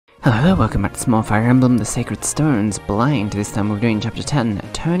Hello, welcome back to Small Fire Emblem, The Sacred Stones, Blind. This time we're doing Chapter 10,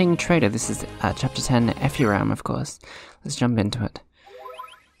 Turning Traitor. This is Chapter 10, Ephiram, of course. Let's jump into it.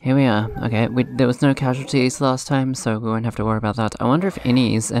 Here we are. Okay, there was no casualties last time, so we won't have to worry about that. I wonder if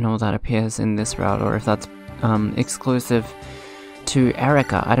innies and all that appears in this route, or if that's exclusive to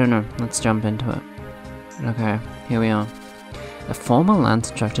Erica. I don't know. Let's jump into it. Okay, here we are. A former land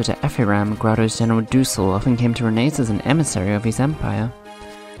instructor to Ephiram, Grotto's General Dusel often came to Renes as an emissary of his empire.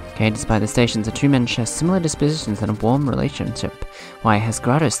 Okay, despite the stations, the two men share similar dispositions and a warm relationship. Why has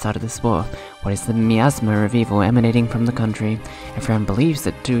Grotto started this war? What is the miasma of evil emanating from the country? Ephiram believes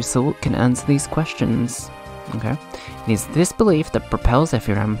that Dusel can answer these questions. Okay. It is this belief that propels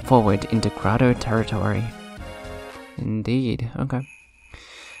Ephiram forward into Grotto territory. Indeed. Okay.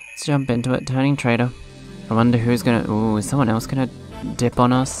 Let's jump into it. Turning traitor. I wonder who's gonna... Ooh, is someone else gonna dip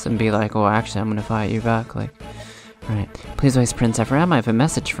on us and be like, oh, actually, I'm gonna fight you back, like... Right. Please voice Prince Ephiram, I have a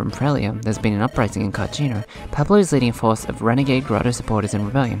message from Frelia. There's been an uprising in Carchino. Pablo is leading a force of renegade Grotto supporters in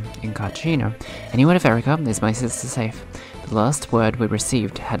rebellion. In Carchino. Any word of Erica? Is my sister safe? The last word we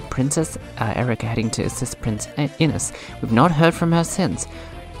received had Princess Erica heading to assist Prince Innes. We've not heard from her since.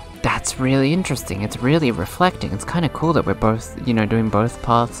 That's really interesting. It's really reflecting. It's kind of cool that we're both, you know, doing both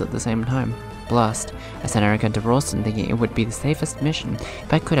paths at the same time. Blast. I sent Erica to Rawston thinking it would be the safest mission.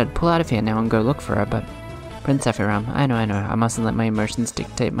 If I could, I'd pull out of here now and go look for her, but... Prince Ephiram, I know, I mustn't let my emotions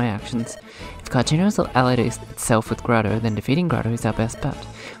dictate my actions. If Carchino has allied itself with Grotto, then defeating Grotto is our best bet.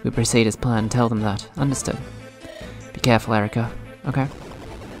 We proceed as planned, tell them that. Understood. Be careful, Erica. Okay.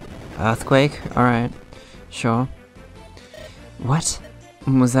 Earthquake? Alright. Sure. What?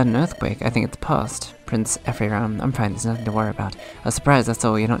 Was that an earthquake? I think it's past. Prince Ephiram, I'm fine, there's nothing to worry about. I was surprised, that's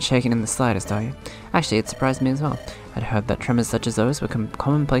all. You're not shaking in the slightest, are you? Actually, it surprised me as well. I'd heard that tremors such as those were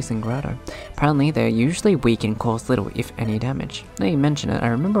commonplace in Grotto. Apparently, they're usually weak and cause little, if any, damage. Now you mention it, I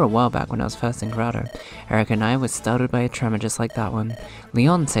remember a while back when I was first in Grotto. Eric and I were startled by a tremor just like that one.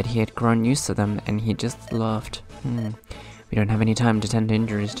 Leon said he had grown used to them, and he just laughed. We don't have any time to tend to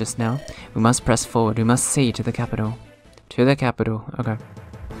injuries just now. We must press forward, we must see to the capital. To the capital, okay.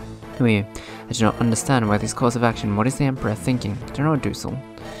 Who are you? I do not understand why this course of action. What is the Emperor thinking? General Dusel.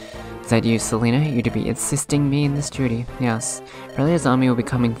 Is that you, Selena? You to be assisting me in this duty? Yes. Frelia's army will be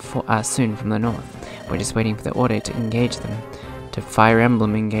coming soon from the north. We're just waiting for the order to engage them. To Fire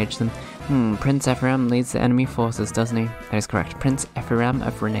Emblem engage them. Prince Ephiram leads the enemy forces, doesn't he? That is correct. Prince Ephiram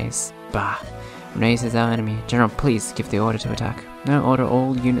of Renes. Bah. Renes is our enemy. General, please give the order to attack. No order,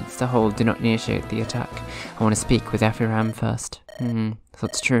 all units to hold. Do not initiate the attack. I want to speak with Ephiram first. So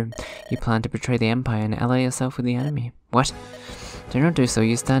it's true. You plan to betray the Empire and ally yourself with the enemy. What? Do not do so.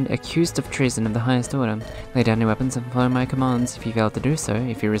 You stand accused of treason of the highest order. Lay down your weapons and follow my commands. If you fail to do so,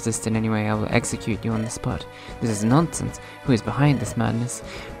 if you resist in any way, I will execute you on the spot. This is nonsense. Who is behind this madness?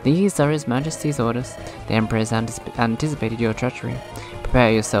 These are His Majesty's orders. The Emperor has anticipated your treachery.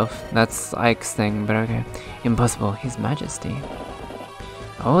 Prepare yourself. That's Ike's thing, but okay. Impossible. His Majesty.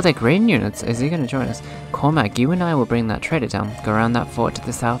 Oh, they're green units. Is he going to join us? Cormac, you and I will bring that traitor down. Go around that fort to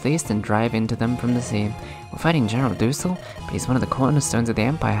the southeast and drive into them from the sea. We're fighting General Dusel, but he's one of the cornerstones of the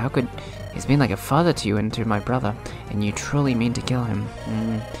Empire. How could... He's been like a father to you and to my brother, and you truly mean to kill him.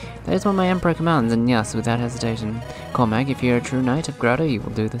 That is what my Emperor commands, and yes, without hesitation. Cormac, if you're a true knight of Grotto, you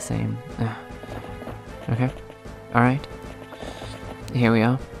will do the same. Okay. Alright. Here we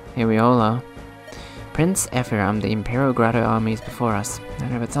are. Here we all are. Prince Ephiram, the Imperial Grotto army is before us. I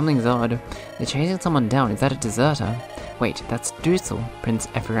know, but something's odd. They're chasing someone down. Is that a deserter? Wait, that's Dusel. Prince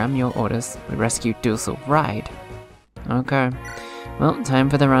Ephiram, your orders. We rescue Dusel. Ride. Okay. Well, time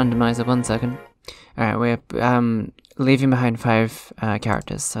for the randomizer. 1 second. Alright, we're leaving behind 5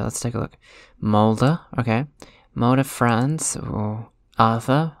 characters, so let's take a look. Mulder, okay. Mulder, Franz, or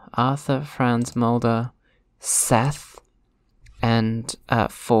Arthur. Arthur, Franz, Mulder, Seth. And,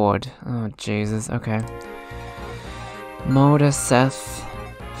 Ford. Oh, Jesus, okay. Mulder, Seth,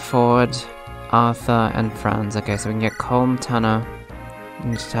 Ford, Arthur, and Franz. Okay, so we can get Colm, Tanner,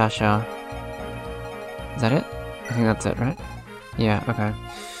 Natasha. Is that it? I think that's it, right? Yeah, okay.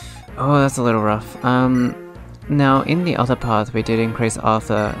 Oh, that's a little rough. Now, in the other path, we did increase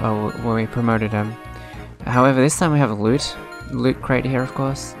Arthur when we promoted him. However, this time we have a loot crate here, of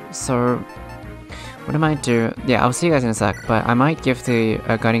course. So... what I might do, yeah, I'll see you guys in a sec, but I might give the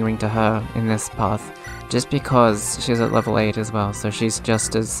guiding ring to her in this path, just because she's at level 8 as well, so she's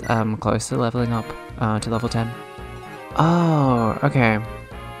just as close to leveling up to level 10. Oh, okay.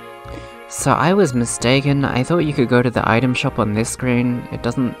 So I was mistaken. I thought you could go to the item shop on this screen. It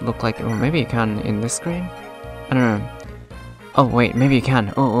doesn't look like, or maybe you can in this screen? I don't know. Oh wait, maybe you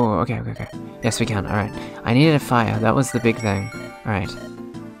can. Oh, okay. Yes, we can, alright. I needed a fire, that was the big thing. Alright.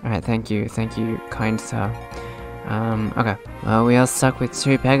 Alright, thank you, kind sir. Okay. Well, we are stuck with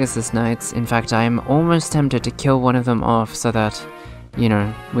 2 Pegasus Knights. In fact, I am almost tempted to kill one of them off so that, you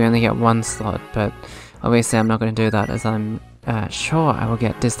know, we only get 1 slot, but obviously I'm not going to do that as I'm sure I will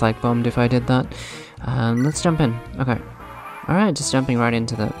get dislike bombed if I did that. Let's jump in. Okay. Alright, just jumping right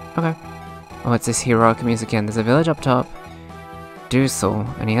into the... Okay. Oh, it's this heroic music again. There's a village up top. Dusel,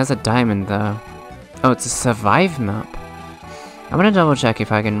 and he has a diamond there. Oh, it's a survive map. I'm gonna double check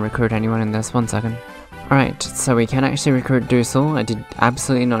if I can recruit anyone in this. 1 second. Alright, so we can actually recruit Dusel. I did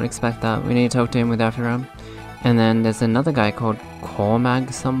absolutely not expect that. We need to talk to him with Afiram. And then there's another guy called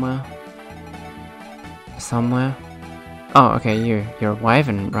Cormag somewhere. Oh, okay, you're a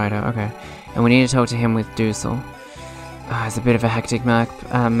Wyvern Rider, okay. And we need to talk to him with Dusel. It's a bit of a hectic map.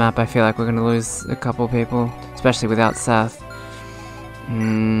 I feel like we're gonna lose a couple people, especially without Seth.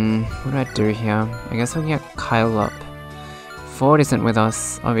 What do I do here? I guess we can get Kyle up. Ford isn't with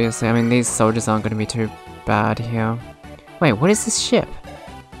us, obviously. I mean, these soldiers aren't gonna be too bad here. Wait, what is this ship?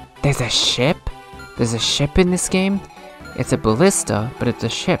 There's a ship? There's a ship in this game? It's a ballista, but it's a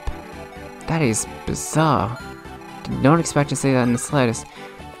ship. That is bizarre. Did not expect to see that in the slightest.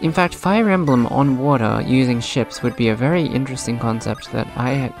 In fact, Fire Emblem on water using ships would be a very interesting concept that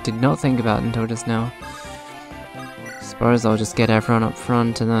I did not think about until just now. Suppose I'll just get everyone up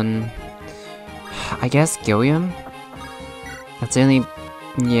front and then... I guess Gilliam? That's the only...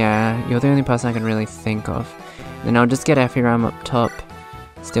 Yeah, you're the only person I can really think of. Then I'll just get Afiram up top.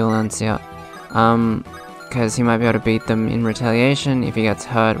 Still Lancia. Because he might be able to beat them in retaliation. If he gets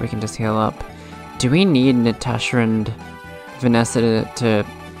hurt, we can just heal up. Do we need Natasha and Vanessa to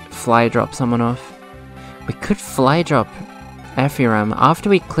fly drop someone off? We could fly drop Afiram. After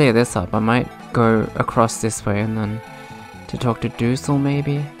we clear this up, I might go across this way and then to talk to Dusel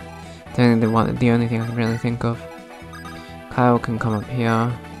maybe? The only thing I can really think of. Kyle can come up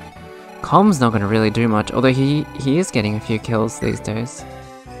here. Com's not going to really do much, although he is getting a few kills these days.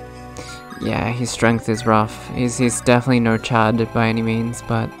 Yeah, his strength is rough. He's definitely no Chad by any means,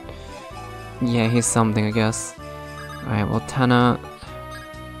 but yeah, he's something, I guess. Alright, well, Tanner...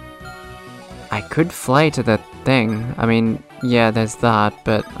 I could fly to the thing. I mean, yeah, there's that,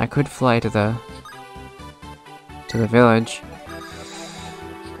 but I could fly to the village.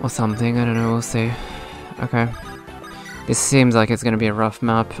 Or something, I don't know, we'll see. Okay. This seems like it's gonna be a rough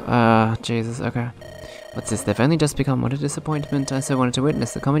map. Jesus, okay. What's this? They've only just become. What a disappointment. I so wanted to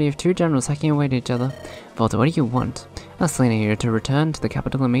witness the comedy of 2 generals hacking away at each other. Volta, what do you want? Ask Selena here to return to the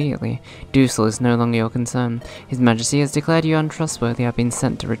capital immediately. Dusel is no longer your concern. His Majesty has declared you untrustworthy. I've been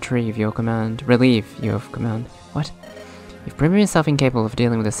sent to relieve your command. What? You've proven yourself incapable of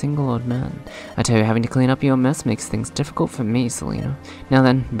dealing with a single old man. I tell you, having to clean up your mess makes things difficult for me, Selena. Now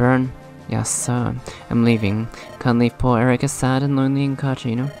then, burn. Yes, sir. I'm leaving. Can't leave poor Erica sad and lonely in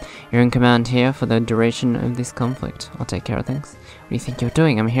Carchino. You're in command here for the duration of this conflict. I'll take care of things. What do you think you're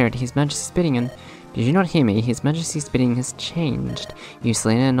doing? I'm here at His Majesty's bidding, and... Did you not hear me? His Majesty's bidding has changed. You,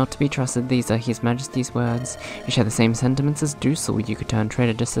 Selena, are not to be trusted. These are His Majesty's words. You share the same sentiments as Dusel. You could turn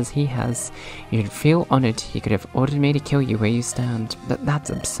traitor just as he has. You should feel honored. He could have ordered me to kill you where you stand. That's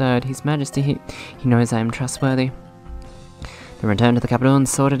absurd. His Majesty, he knows I am trustworthy. Then return to the capital and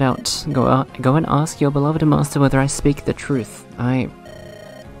sort it out. Go and ask your beloved master whether I speak the truth.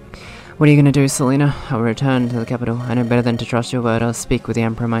 What are you gonna do, Selena? I'll return to the capital. I know better than to trust your word. I'll speak with the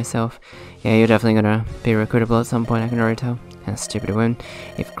Emperor myself. Yeah, you're definitely gonna be recruitable at some point, I can already tell. Yeah, stupid win.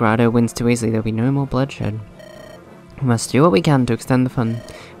 If Grado wins too easily, there'll be no more bloodshed. We must do what we can to extend the fun.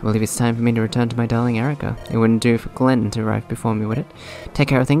 I believe it's time for me to return to my darling Erica. It wouldn't do for Glenn to arrive before me, would it? Take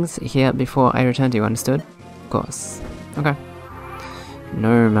care of things here before I return to you, understood? Of course. Okay.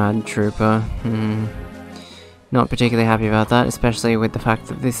 Nomad Trooper. Not particularly happy about that, especially with the fact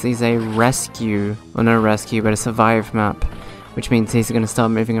that this is a rescue, or not a rescue, but a survive map, which means he's going to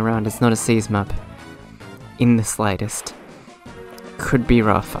start moving around. It's not a seize map, in the slightest. Could be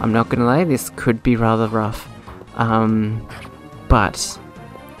rough. I'm not going to lie, this could be rather rough. But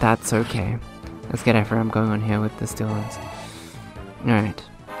that's okay. Let's get Ephraim going on here with the Steelers. Alright,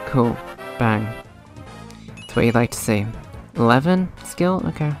 cool, bang. That's what you'd like to see. 11 skill?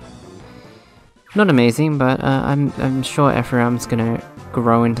 Okay. Not amazing, but I'm sure Ephraim's gonna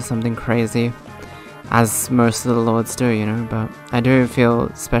grow into something crazy, as most of the lords do, you know, but I do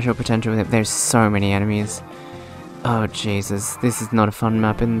feel special potential with it. There's so many enemies. Oh Jesus, this is not a fun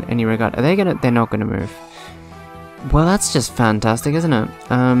map in any regard. Are they gonna? They're not gonna move. Well, that's just fantastic, isn't it?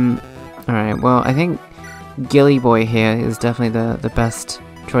 Alright, well, I think Gilly Boy here is definitely the best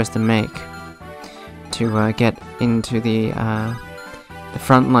choice to make to get into the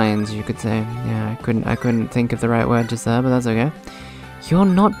front lines, you could say. Yeah, I couldn't think of the right word just there, but that's okay. You're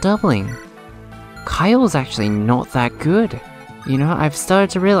not doubling. Kyle's actually not that good. You know, I've started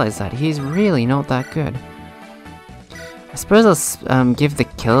to realize that. He's really not that good. I suppose I'll give the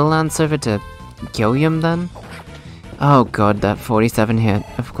Killer Lance over to Gilliam then? Oh god, that 47 hit.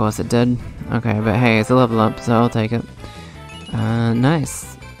 Of course it did. Okay, but hey, it's a level up, so I'll take it.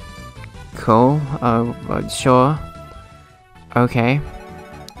 Nice. Cool. Sure. Okay.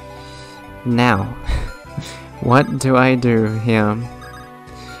 Now, what do I do here?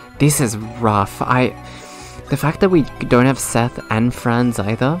 This is rough. The fact that we don't have Seth and Franz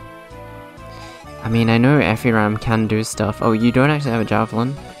either. I mean, I know Ephiram can do stuff. Oh, you don't actually have a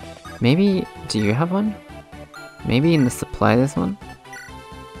javelin. Maybe, do you have one? Maybe in the supply this one?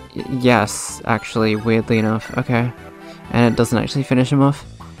 Yes, actually, weirdly enough. Okay. And it doesn't actually finish him off.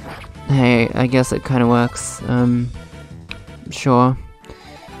 Hey, I guess it kind of works. Sure.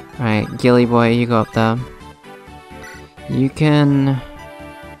 Alright, Gilly boy, you go up there. You can...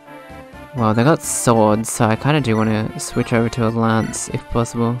 Well, they got swords, so I kind of do want to switch over to a lance, if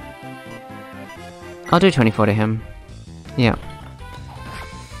possible. I'll do 24 to him. Yeah.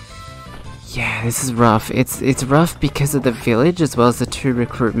 Yeah, this is rough. It's rough because of the village as well as the 2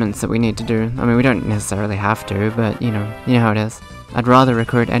 recruitments that we need to do. I mean, we don't necessarily have to, but you know how it is. I'd rather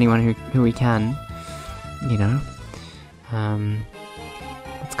recruit anyone who we can. You know.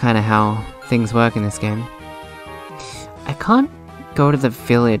 That's kind of how things work in this game. I can't go to the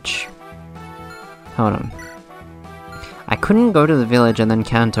village. Hold on. I couldn't go to the village and then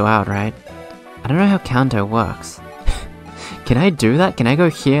Kanto out, right? I don't know how Kanto works. Can I do that? Can I go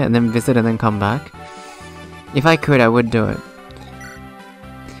here and then visit and then come back? If I could, I would do it.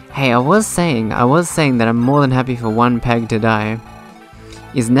 Hey, I was saying that I'm more than happy for one peg to die.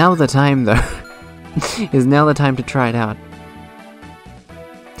 Is now the time though? Is now the time to try it out.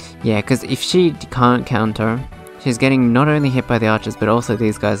 Yeah, because if she can't counter, she's getting not only hit by the archers but also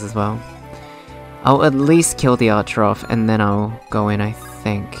these guys as well. I'll at least kill the archer off and then I'll go in, I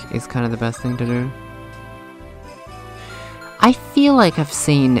think, is kind of the best thing to do. I feel like I've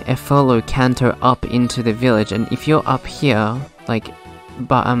seen Efolo canter up into the village, and if you're up here, like,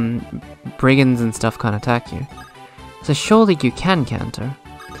 brigands and stuff can't attack you. So surely you can canter.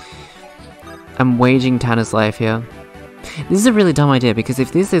 I'm waging Tana's life here. This is a really dumb idea, because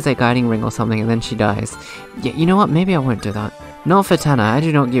if this is a guiding ring or something and then she dies, yeah, you know what, maybe I won't do that. Not for Tana, I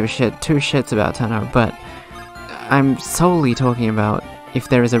do not give a shit, 2 shits about Tana, but I'm solely talking about if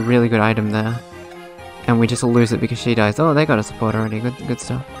there is a really good item there, and we just lose it because she dies. Oh, they got a support already, good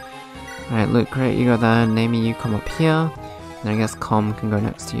stuff. Alright, Luke, great, you go there, Namie, you come up here, and I guess Com can go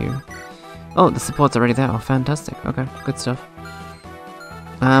next to you. Oh, the support's already there, oh, fantastic, okay, good stuff.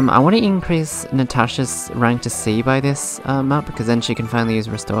 I want to increase Natasha's rank to C by this map, because then she can finally use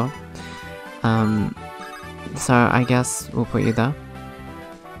Restore. So I guess we'll put you there.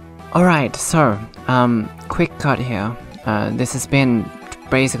 Alright, so, quick cut here. This has been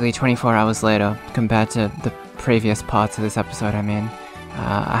basically 24 hours later compared to the previous parts of this episode, I mean.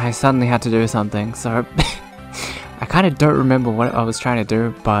 I suddenly had to do something, so I kind of don't remember what I was trying to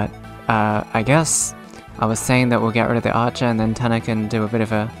do, but I guess I was saying that we'll get rid of the archer and then Tana can do a bit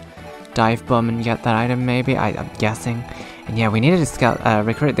of a dive bomb and get that item maybe, I'm guessing. And yeah, we needed to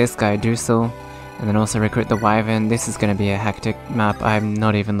recruit this guy, Dusil, and then also recruit the Wyvern. This is going to be a hectic map, I'm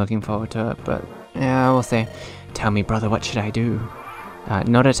not even looking forward to it, but yeah, we'll see. Tell me, brother, what should I do?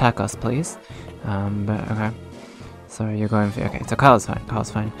 Not attack us, please. But okay. So you're going for... Okay, so Kyle's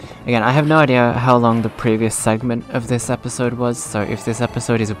fine. Again, I have no idea how long the previous segment of this episode was, so if this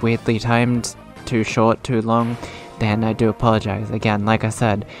episode is weirdly timed, too short, too long, then I do apologize. Again, like I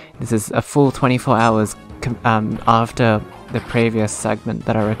said, this is a full 24 hours after the previous segment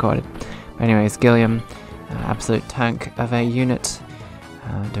that I recorded. Anyways, Gilliam, absolute tank of a unit,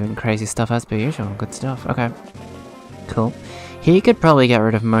 doing crazy stuff as per usual. Good stuff. Okay, cool. He could probably get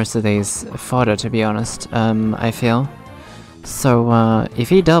rid of most of these fodder, to be honest, I feel. So, if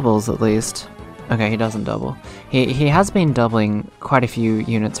he doubles at least... Okay, he doesn't double. He has been doubling quite a few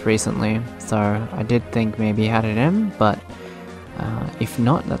units recently, so I did think maybe he had it in, but if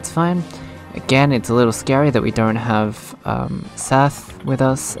not, that's fine. Again, it's a little scary that we don't have Seth with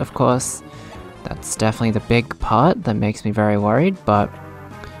us, of course. That's definitely the big part that makes me very worried, but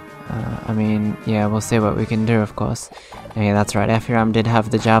I mean, yeah, we'll see what we can do, of course. And yeah, that's right, Ephiram did have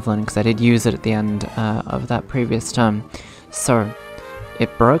the javelin, because I did use it at the end of that previous turn. So,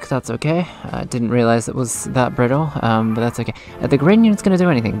 it broke, that's okay. I didn't realize it was that brittle, but that's okay. The green unit's gonna do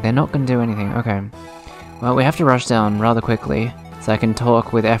anything? They're not gonna do anything, okay. Well, we have to rush down rather quickly, so I can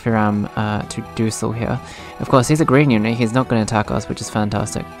talk with Ephiram to Dusil here. Of course, he's a green unit, he's not gonna attack us, which is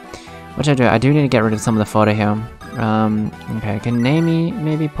fantastic. What should I do? I do need to get rid of some of the fodder here. Okay, can Naomi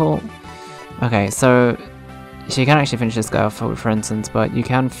maybe pull? Okay, so she can actually finish this guy off, for instance, but you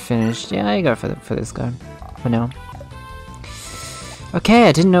can finish... Yeah, you go for this guy for now. Okay,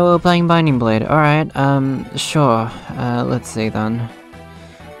 I didn't know we were playing Binding Blade. Alright, sure. Let's see then.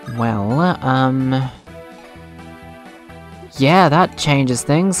 Well, yeah, that changes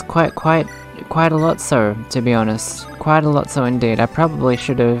things quite a lot so, to be honest. Quite a lot so indeed. I probably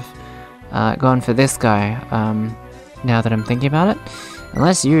should have gone for this guy, now that I'm thinking about it.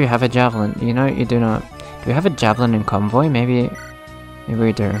 Unless you have a javelin. You know, you do not. Do we have a javelin in Convoy? Maybe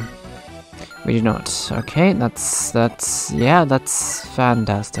we do. We do not. Okay, that's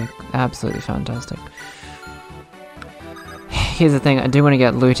fantastic. Absolutely fantastic. Here's the thing, I do want to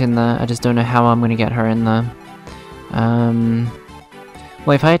get loot in there, I just don't know how I'm going to get her in there.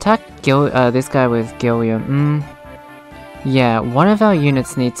 Well, if I attack this guy with Gillia, yeah, one of our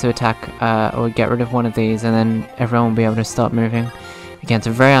units needs to attack, or get rid of one of these, and then everyone will be able to stop moving. Again, it's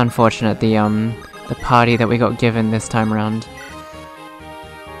very unfortunate, the party that we got given this time around.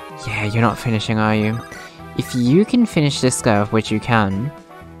 Yeah, you're not finishing, are you? If you can finish this guy off, which you can,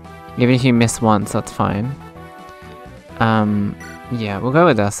 even if you miss once, that's fine. Yeah, we'll go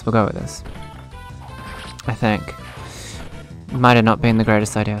with this, I think. Might have not been the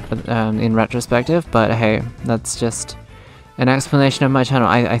greatest idea, but, in retrospective, but hey, that's just an explanation of my channel.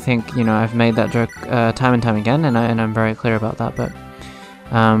 I think, you know, I've made that joke, time and time again, and I'm very clear about that, but,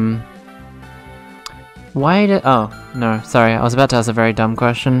 why did- oh, no, sorry, I was about to ask a very dumb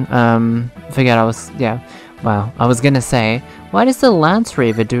question, well, I was gonna say, why does the Lance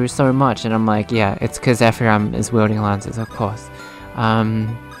Reaver do so much? And I'm like, yeah, it's because Ephraim is wielding lances, of course.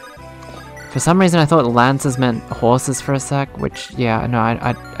 For some reason I thought lances meant horses for a sec, which, yeah, no,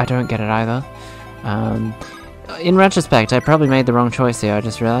 I don't get it either. In retrospect, I probably made the wrong choice here, I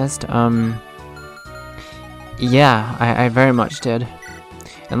just realized. Yeah, I very much did.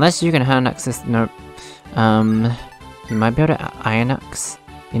 Unless you can hand axe this, nope. You might be able to iron axe.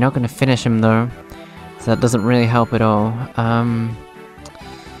 You're not gonna finish him though. So that doesn't really help at all.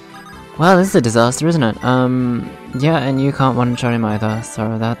 Well, this is a disaster, isn't it? Yeah, and you can't one-shot him either,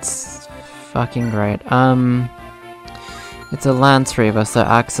 so that's fucking great. It's a Lance Reaver, so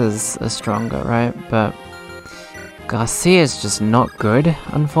axes are stronger, right? But Garcia's just not good,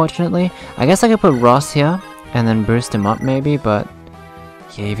 unfortunately. I guess I could put Ross here, and then boost him up maybe, but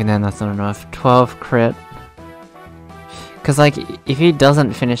yeah, even then that's not enough. 12 crit. Cause like, if he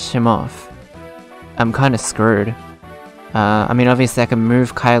doesn't finish him off, I'm kinda screwed. I mean, obviously I can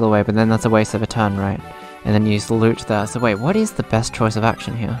move Kyle away, but then that's a waste of a turn, right? And then use loot there. So wait, what is the best choice of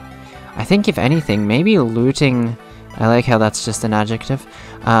action here? I think if anything, maybe looting... I like how that's just an adjective.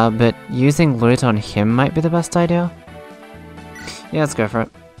 But using loot on him might be the best idea. Yeah, let's go for it.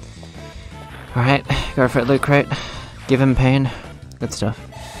 Alright, go for it, loot crate. Give him pain. Good stuff.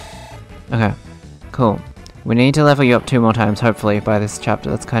 Okay, cool. We need to level you up 2 more times, hopefully, by this chapter.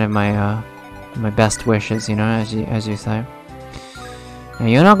 That's kind of my, my best wishes, you know, as you say. Now,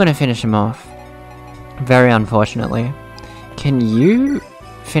 you're not gonna finish him off. Very unfortunately. Can you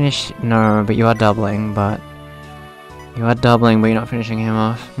finish... No, but you are doubling, but... You are doubling, but you're not finishing him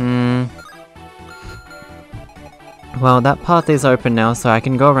off. Well, that path is open now, so I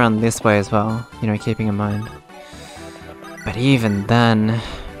can go around this way as well, you know, keeping in mind. But even then...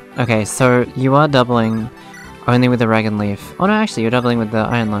 Okay, so you are doubling only with the Dragon Leaf. Oh no, actually, you're doubling with the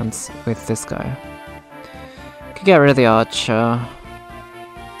Iron Lance with this guy. Could get rid of the Archer.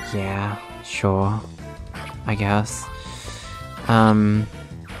 Yeah, sure. I guess.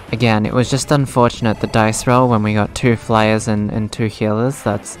 Again, it was just unfortunate the dice roll when we got 2 flyers and 2 healers.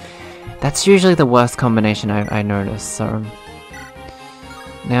 That's usually the worst combination I noticed, so...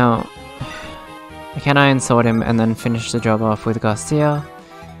 Now... I can Iron Sword him and then finish the job off with Garcia.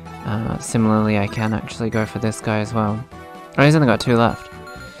 Similarly, I can actually go for this guy as well. Oh, he's only got 2 left.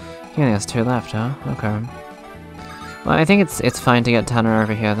 He only has 2 left, huh? Okay. Well, I think it's fine to get Tanner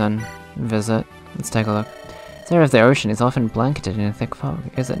over here then. Visit. Let's take a look. This area of the ocean is often blanketed in a thick fog,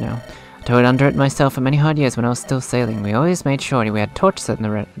 is it now? I toiled under it myself for many hard years when I was still sailing. We always made sure we had torches in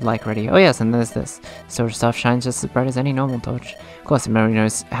the like ready. Oh yes, and there's this. Storage stuff shines just as bright as any normal torch. Of course, if nobody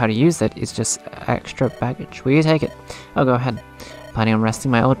knows how to use it, it's just extra baggage. Will you take it? Oh, go ahead. Planning on resting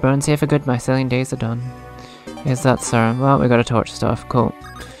my old bones here for good. My sailing days are done. Is that so? Well, we got a torch stuff. Cool.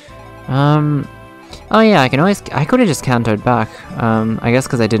 Oh yeah, I could have just cantered back. I guess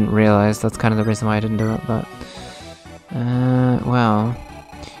because I didn't realize. That's kind of the reason why I didn't do it, but... well...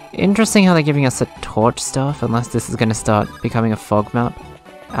 Interesting how they're giving us a torch stuff, unless this is going to start becoming a fog map.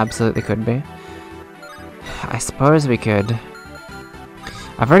 Absolutely could be. I suppose we could...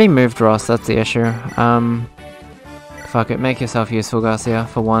 I've already moved Ross, that's the issue. Fuck it, make yourself useful, Garcia,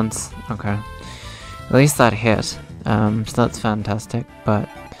 for once. Okay. At least that hit. So that's fantastic, but,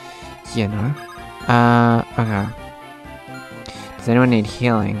 you know. Okay. Does anyone need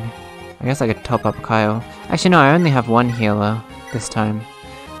healing? I guess I could top up Kyle. Actually, no, I only have one healer this time.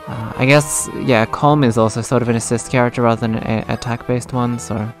 I guess, yeah, Calm is also sort of an assist character rather than an attack-based one,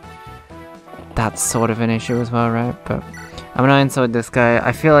 so that's sort of an issue as well, right? But I'm gonna insert this guy.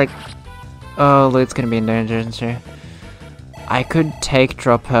 I feel like... Oh, Lute's gonna be in danger, isn't she? I could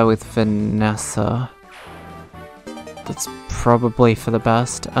drop her with Vanessa. That's probably for the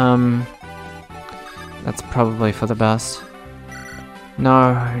best. That's probably for the best.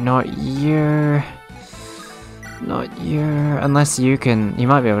 No, not you. Not you. Unless you can... You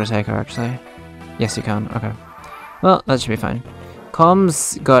might be able to take her, actually. Yes, you can. Okay. Well, that should be fine.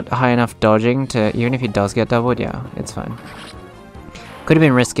 Calm's got high enough dodging to... Even if he does get doubled, yeah, it's fine. Could have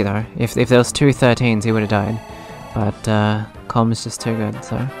been risky, though. If there was 2 13s, he would have died. But, Calm's just too good,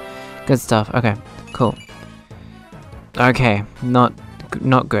 so... Good stuff. Okay, cool. Okay, not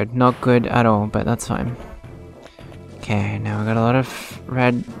good. Not good at all, but that's fine. Okay, now we got a lot of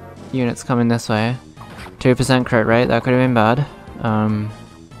red units coming this way. 2% crit rate, that could have been bad.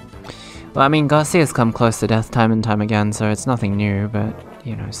 Well, I mean, Garcia's come close to death time and time again, so it's nothing new, but,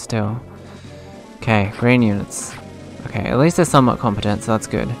 you know, still. Okay, green units. Okay, at least they're somewhat competent, so that's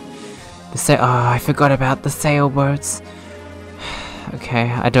good. Oh, I forgot about the sailboats.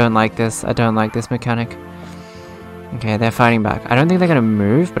 Okay, I don't like this. I don't like this mechanic. Okay, they're fighting back. I don't think they're gonna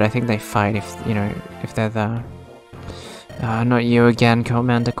move, but I think they fight if, you know, if they're there. Not you again,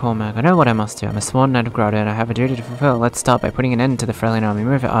 Commander Cormac. I know what I must do. I'm a sworn knight of Grotto and I have a duty to fulfill. Let's start by putting an end to the Freljin army.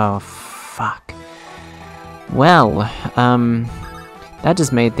 Move it. Oh, fuck. Well, that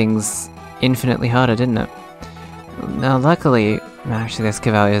just made things infinitely harder, didn't it? Now, luckily, actually, there's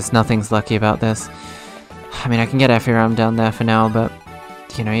Cavaliers. Nothing's lucky about this. I mean, I can get Ephiram down there for now, but,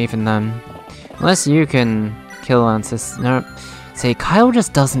 you know, even then. Unless you can kill Lances. No. See, Kyle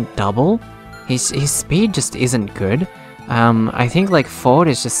just doesn't double. His speed just isn't good. I think, like, forward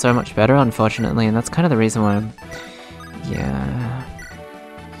is just so much better, unfortunately, and that's kind of the reason why I'm... Yeah...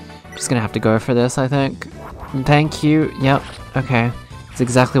 I'm just gonna have to go for this, I think. Thank you. Yep. Okay. It's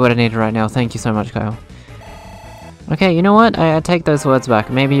exactly what I needed right now. Thank you so much, Kyle. Okay, you know what? I take those words back.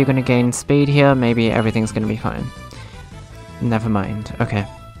 Maybe you're gonna gain speed here, maybe everything's gonna be fine. Never mind. Okay.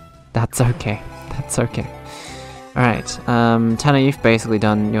 That's okay. That's okay. Alright, Tanner, you've basically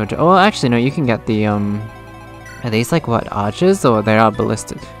done your job. Oh, actually, no, you can get the, Are these, like, what, archers? Or they are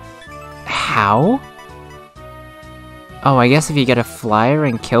ballistic? How? Oh, I guess if you get a flyer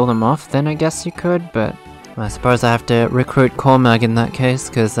and kill them off, then I guess you could, but... I suppose I have to recruit Cormag in that case,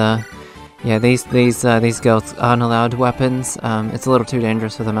 because, yeah, these girls aren't allowed weapons. It's a little too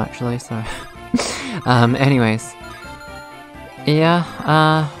dangerous for them, actually, so... anyways. Yeah,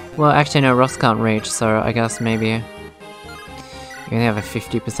 well, actually, no, Ross can't reach, so I guess maybe... You only have a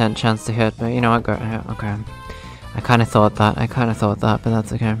 50% chance to hit, but you know what, go ahead, okay. I kinda thought that, but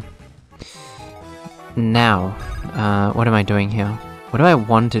that's okay. Now, what am I doing here? What do I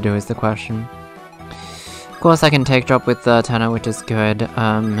want to do is the question. Of course I can take drop with Tanner, which is good.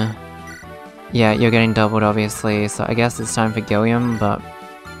 Yeah, you're getting doubled obviously, so I guess it's time for Gilliam, but...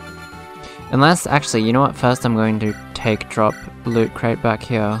 Unless, actually, you know what, first I'm going to take drop loot crate back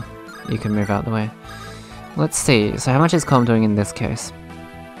here. You can move out the way. Let's see, so how much is Colm doing in this case?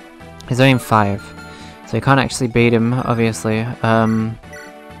 He's doing 5. So you can't actually beat him, obviously.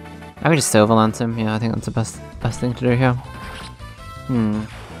 I would just silver lance him, yeah, I think that's the best thing to do here.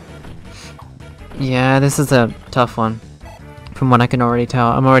 Yeah, this is a tough one. From what I can already tell.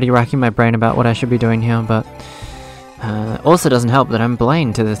 I'm already racking my brain about what I should be doing here, but... also doesn't help that I'm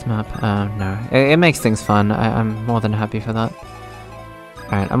blind to this map. No. It makes things fun. I'm more than happy for that.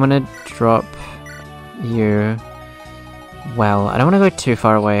 Alright, I'm gonna drop you... Well, I don't want to go too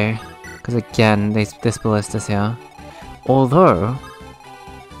far away. Because again, this ballista's here. Although...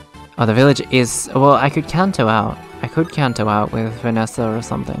 Oh, the village is... Well, I could canto out. I could canto out with Vanessa or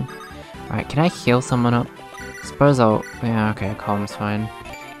something. Alright, can I heal someone up? Suppose I'll... Yeah, okay, Colm's fine.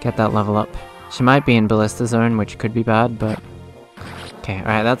 Get that level up. She might be in Ballista Zone, which could be bad, but... Okay,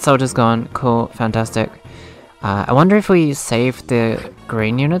 alright, that soldier's gone. Cool, fantastic. I wonder if we save the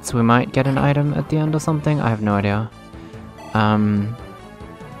green units, we might get an item at the end or something? I have no idea. And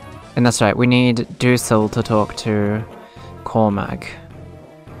that's right, we need Dusil to talk to Cormag.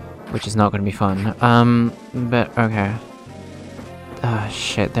 Which is not going to be fun. But, okay. Ah,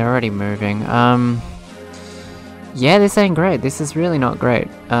 shit, they're already moving. Yeah, this ain't great. This is really not great.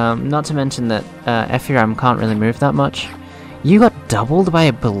 Not to mention that Ephiram can't really move that much. You got doubled by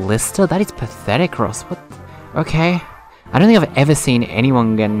a ballista? That is pathetic, Ross. What? Okay. I don't think I've ever seen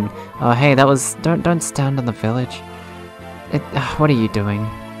anyone getting... Oh, hey, that was... Don't stand on the village. What are you doing?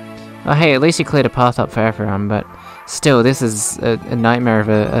 Oh, hey, at least you cleared a path up for everyone, but... Still, this is a nightmare of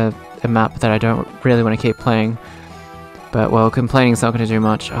a map that I don't really want to keep playing. But, well, complaining's not going to do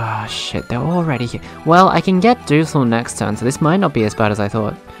much. Ah, shit, they're already here. Well, I can get Dusel next turn, so this might not be as bad as I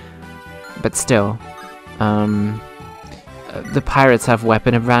thought. But still. The pirates have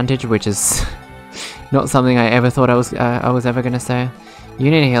weapon advantage, which is not something I ever thought I was ever going to say. You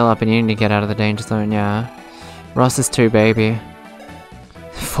need to heal up and you need to get out of the danger zone, yeah. Ross is too baby.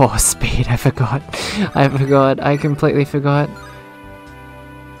 4 speed, I forgot. I completely forgot.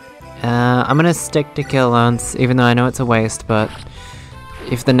 I'm gonna stick to kill Lance, even though I know it's a waste, but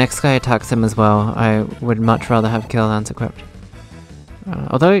if the next guy attacks him as well, I would much rather have kill Lance equipped.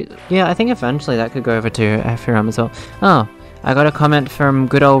 Although, yeah, I think eventually that could go over to Ephraim as well. Oh, I got a comment from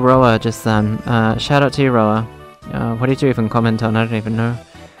good old Roa just then. Shout out to you, Roa. What did you even comment on? I don't even know.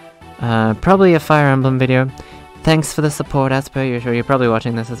 Probably a Fire Emblem video. Thanks for the support, as per usual. You're probably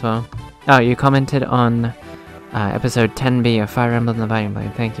watching this as well. Oh, you commented on episode 10B of Fire Emblem the Binding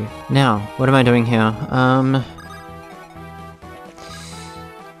Blade. Thank you. Now, what am I doing here?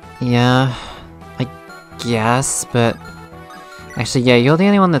 Yeah, I guess, but... Actually, yeah, you're the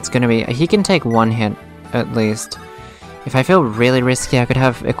only one that's gonna be... He can take 1 hit, at least. If I feel really risky, I could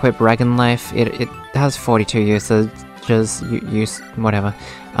have equip Dragon Life. It has 42 uses, just use whatever.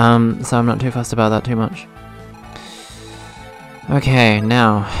 So I'm not too fussed about that too much. Okay,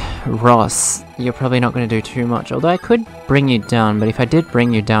 now, Ross, you're probably not going to do too much, although I could bring you down, but if I did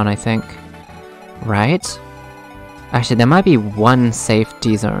bring you down, I think... Right? Actually, there might be 1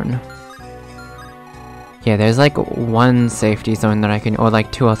 safety zone. Yeah, there's like 1 safety zone that I can... or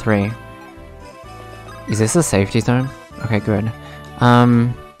like 2 or 3. Is this a safety zone? Okay, good.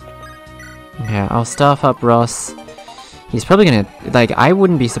 Yeah, I'll staff up Ross. He's probably gonna... Like, I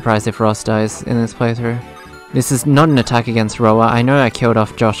wouldn't be surprised if Ross dies in this playthrough. This is not an attack against Roa. I know I killed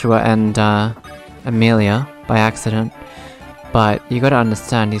off Joshua and Amelia by accident, but you gotta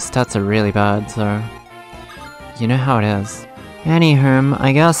understand his stats are really bad, so you know how it is. Anywho,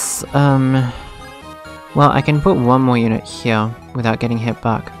 I guess, well, I can put 1 more unit here without getting hit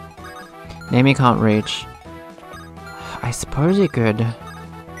back. Nami can't reach. I suppose you could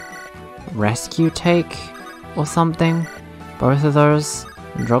rescue take or something, both of those,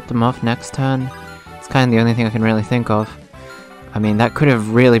 and drop them off next turn. Kind of the only thing I can really think of. I mean, that could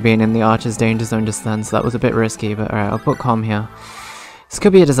have really been in the Archer's danger zone just then, so that was a bit risky, but alright, I'll put Calm here. This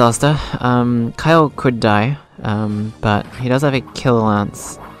could be a disaster. Kyle could die, but he does have a kill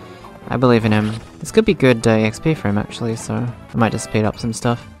Lance. I believe in him. This could be good XP for him, actually, so I might just speed up some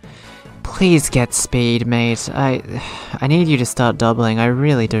stuff. Please get speed, mate. I need you to start doubling, I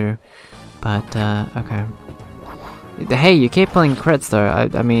really do. But, okay. Hey, you keep pulling crits though.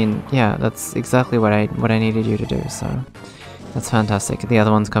 I mean, yeah, that's exactly what I needed you to do, so that's fantastic. The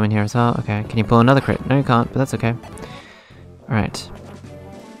other one's coming here as well. Okay, can you pull another crit? No, you can't, but that's okay. Alright.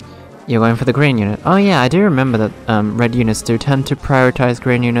 You're going for the green unit. Oh yeah, I do remember that red units do tend to prioritize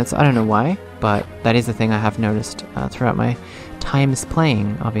green units. I don't know why, but that is the thing I have noticed throughout my times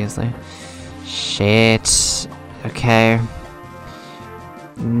playing, obviously. Shit. Okay.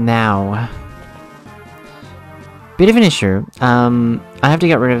 Now... Bit of an issue. I have to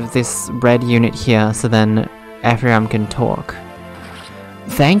get rid of this red unit here, so then Ephraim can talk.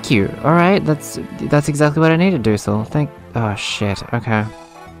 Thank you. Alright, that's exactly what I needed, Dusel. Oh shit, okay.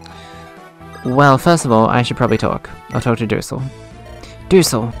 Well, first of all, I should probably talk. I'll talk to Dusel.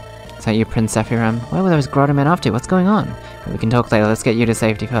 Dusel! Is that you, Prince Ephraim? Why were those grotto men after? What's going on? Well, we can talk later, let's get you to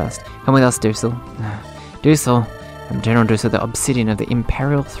safety first. Come with us, Dusel. Dusel! I'm General Dusel, the Obsidian of the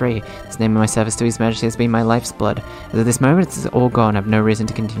Imperial Three. This name of my service to His Majesty has been my life's blood. As of this moment, it's all gone. I have no reason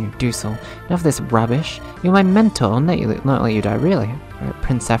to continue. Dusel, enough of this rubbish. You're my mentor. I'll not let you die, really. Right,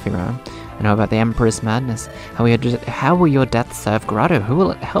 Prince Ephraim. I know about the Emperor's madness. How will your death serve Grotto? Who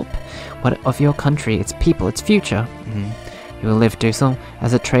will it help? What of your country, its people, its future? You will live, Dusel.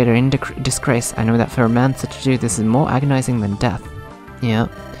 As a traitor in disgrace, I know that for a man such as you, this is more agonizing than death. Yeah.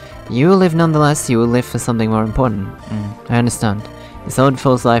 You will live nonetheless, you will live for something more important. I understand. This old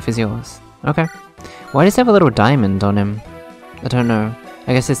fool's life is yours. Okay. Why does he have a little diamond on him? I don't know.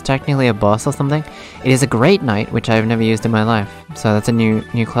 I guess it's technically a boss or something. It is a great knight, which I have never used in my life. So that's a new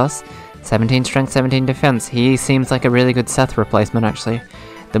class. 17 strength, 17 defense. He seems like a really good Seth replacement, actually.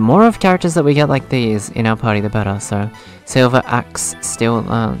 The more of characters that we get like these in our party, the better. So, Silver Axe, Steel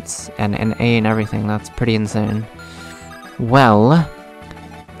Lance, and an A and everything. That's pretty insane. Well...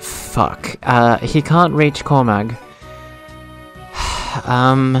 Fuck. He can't reach Cormag.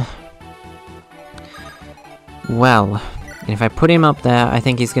 Well, if I put him up there, I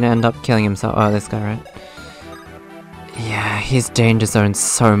think he's gonna end up killing himself. Oh, this guy, right? Yeah, he's danger zoned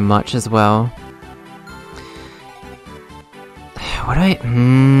so much as well. What do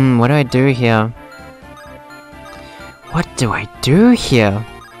I do here? What do I do here?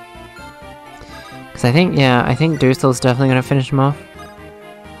 Because I think Dussel's definitely gonna finish him off.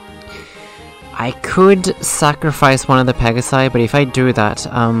 I could sacrifice one of the Pegasi, but if I do that,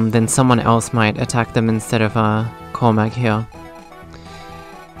 then someone else might attack them instead of Cormac here.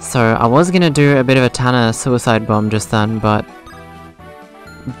 So I was gonna do a bit of a Tanner suicide bomb just then, but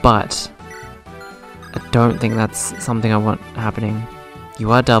I don't think that's something I want happening.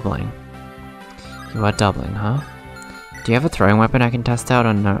 You are doubling. You are doubling, huh? Do you have a throwing weapon I can test out,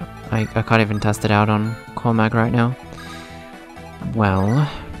 or no? I can't even test it out on Cormac right now. Well...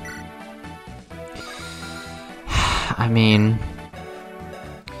 I mean...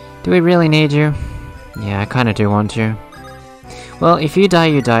 Do we really need you? Yeah, I kinda do want you. Well, if you die,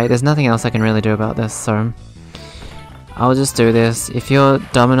 you die. There's nothing else I can really do about this, so... I'll just do this. If you're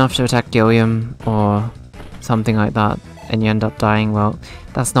dumb enough to attack Gilliam, or something like that, and you end up dying, well,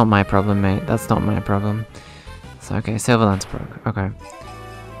 that's not my problem, mate. That's not my problem. So, okay, Silverland's broke. Okay.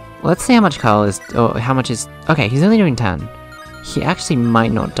 Let's see how much Carl is... or how much is... Okay, he's only doing 10. He actually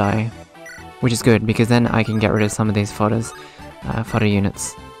might not die. Which is good, because then I can get rid of some of these fodders. Fodder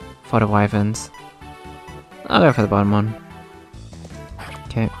units. Fodder wyverns. I'll go for the bottom one.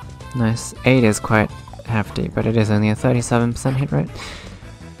 Okay, nice. 8 is quite hefty, but it is only a 37% hit rate.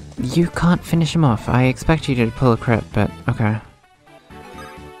 You can't finish him off. I expect you to pull a crit, but okay.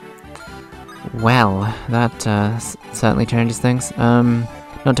 Well, that certainly changes things.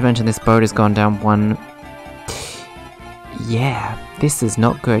 Not to mention this boat has gone down 1. Yeah, this is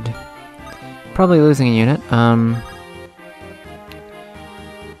not good. Probably losing a unit.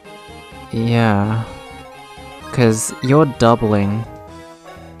 Yeah. Because you're doubling.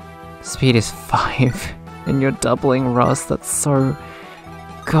 Speed is 5. And you're doubling Ross. That's so...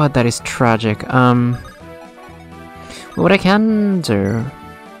 God, that is tragic. What I can do...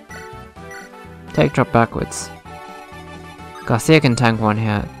 Take drop backwards. Garcia can tank one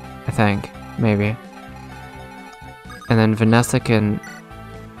hit, I think. Maybe. And then Vanessa can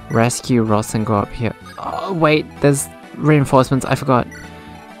rescue Ross and go up here. Oh, wait, there's reinforcements. I forgot.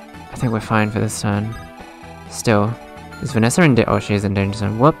 I think we're fine for this turn. Still. Is Vanessa in danger? Oh, she's in danger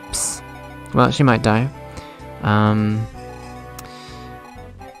zone. Whoops. Well, she might die.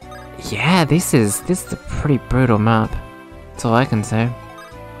 Yeah, this is a pretty brutal map. That's all I can say.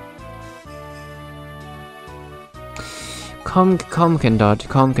 Com can dodge.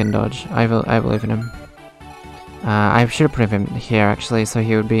 Com can dodge. I believe in him. I should have put him here actually, so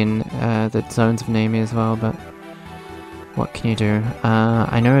he would be in the zones of Nami as well. But what can you do?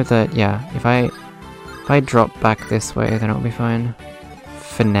 I know that if I drop back this way, then it'll be fine.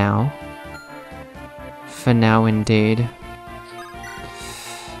 For now. For now, indeed.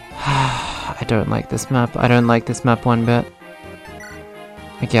 I don't like this map. I don't like this map one bit.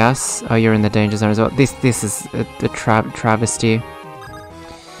 I guess. Oh, you're in the danger zone as well. This is a travesty.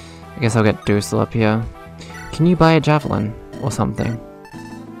 I guess I'll get Dussel up here. Can you buy a javelin or something?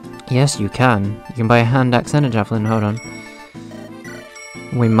 Yes, you can. You can buy a hand axe and a javelin. Hold on.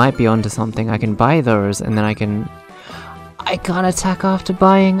 We might be onto something. I can buy those, and then I can't attack after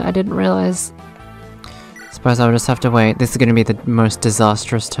buying. I didn't realize. Suppose I'll just have to wait. This is going to be the most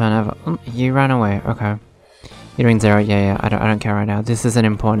disastrous turn ever. You ran away. Okay. You're doing 0. Yeah. I don't care right now. This isn't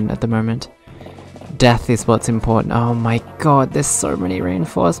important at the moment. Death is what's important. Oh my god, there's so many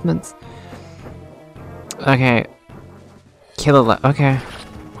reinforcements. Okay. Killer okay.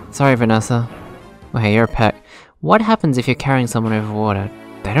 Sorry, Vanessa. Oh, hey, you're a pet. What happens if you're carrying someone over water?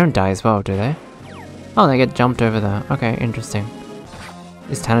 They don't die as well, do they? Oh, they get jumped over there. Okay, interesting.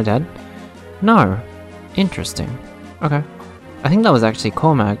 Is Tanner dead? No. Interesting. Okay. I think that was actually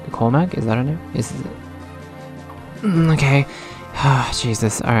Cormac. Cormac? Is that her name? Is it? Okay.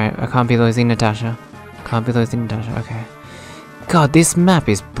 Jesus. Alright, I can't be losing Natasha. Can't be losing Natasha. Okay. God, this map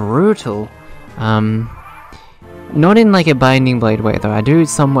is brutal. Not in like a Binding Blade way though. I do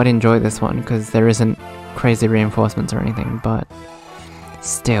somewhat enjoy this one because there isn't crazy reinforcements or anything, but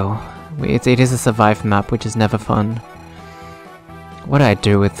still, it is a survive map, which is never fun. What do I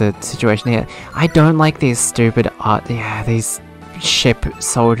do with the situation here? I don't like these stupid art. Yeah, these ship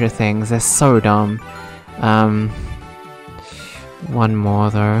soldier things. They're so dumb. One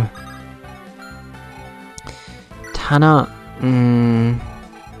more though. Tanner.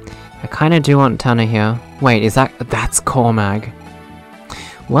 I kind of do want Tanner here. Wait, is that's Cormag?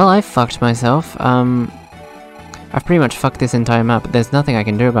 Well, I fucked myself. I've pretty much fucked this entire map. There's nothing I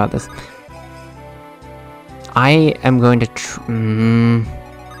can do about this. I am going to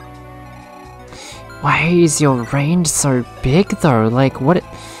Why is your range so big though? Like, what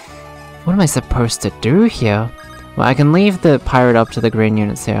am I supposed to do here? Well, I can leave the pirate up to the green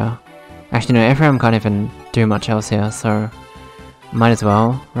units here. Actually, no, Ephraim can't even do much else here, so might as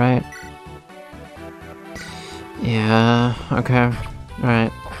well, right? Yeah, okay,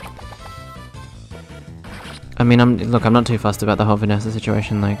 alright. I mean, look, I'm not too fussed about the whole Vanessa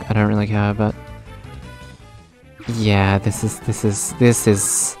situation, like, I don't really care, but yeah, this is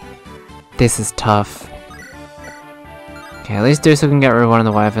tough. Okay, at least Dusa can get rid of one of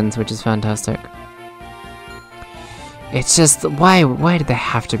the wyverns, which is fantastic. It's just, why did they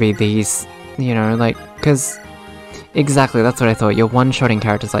have to be these, you know, like, cause, exactly, that's what I thought, you're one-shotting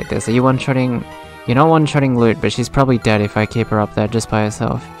characters like this. Are you one-shotting, you're not one-shotting Loot, but she's probably dead if I keep her up there just by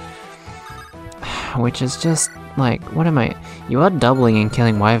herself. Which is just, like, what am I, you are doubling and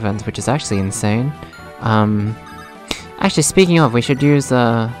killing wyverns, which is actually insane. Actually, speaking of, we should use,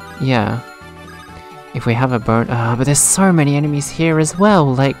 yeah. If we have a bone, but there's so many enemies here as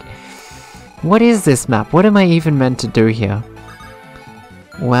well, like, what is this map? What am I even meant to do here?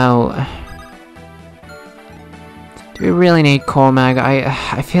 Well, do we really need Cormag?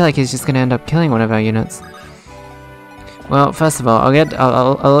 I feel like he's just gonna end up killing one of our units. Well, first of all, I'll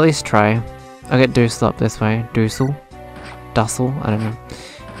at least try. I'll get Dussel up this way. Dussel? I don't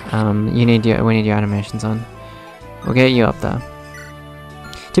know. We need your animations on. We'll get you up there.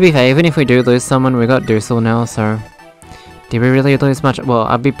 To be fair, even if we do lose someone, we got Dussel now, so... Did we really lose much? Well,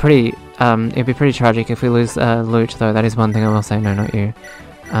 it'd be pretty tragic if we lose, Loot, though. That is one thing I will say. No, not you.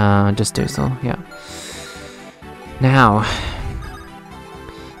 Just Dussel, yeah. Now...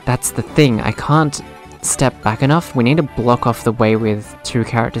 That's the thing, I can't step back enough. We need to block off the way with 2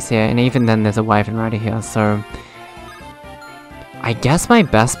 characters here, and even then there's a Wyvern Rider here, so... I guess my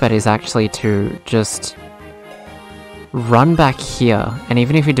best bet is actually to just... run back here, and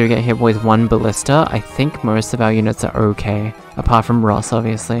even if we do get hit with 1 ballista, I think most of our units are okay, apart from Ross,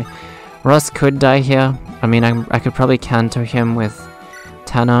 obviously. Ross could die here. I mean, I could probably counter him with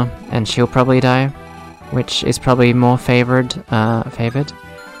Tanner, and she'll probably die, which is probably more favored,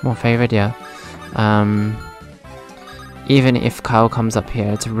 More favored, yeah. Even if Kyle comes up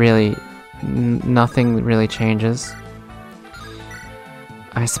here, it's really... nothing really changes.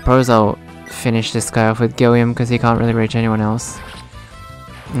 I suppose I'll finish this guy off with Gilliam because he can't really reach anyone else.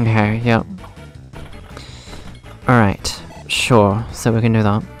 Okay, yep. Alright, sure, so we can do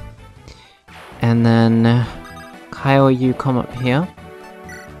that. And then Kyle, you come up here.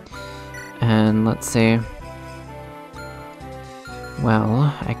 And let's see.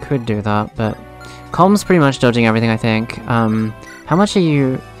 Well, I could do that, but Colm's pretty much dodging everything, I think. How much are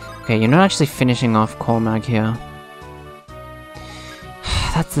you... Okay, you're not actually finishing off Cormag here.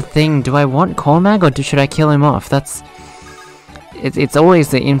 That's the thing, do I want Cormag or should I kill him off? That's... It's always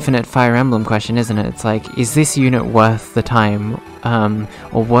the infinite Fire Emblem question, isn't it? It's like, is this unit worth the time?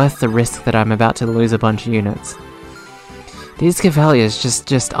 Or worth the risk that I'm about to lose a bunch of units? These Cavaliers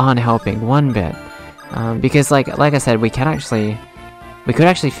just aren't helping one bit. Because like I said, we could actually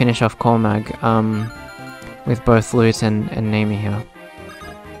finish off Cormag, with both Loot and Nami here.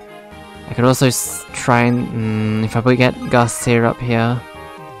 I could also try and, if I get Garcia up here,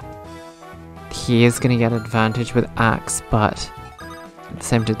 he is gonna get advantage with Axe, but at the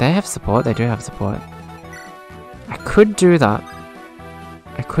same time, do they have support? They do have support. I could do that.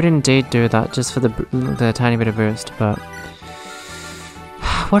 I could indeed do that just for the tiny bit of boost, but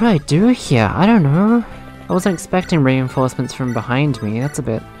what do I do here? I don't know. I wasn't expecting reinforcements from behind me. It's a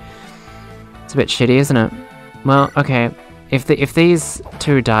bit shitty, isn't it? Well, okay. If these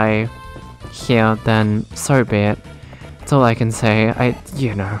 2 die here, then so be it. That's all I can say.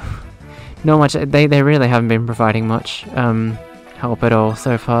 You know, not much. They really haven't been providing much help at all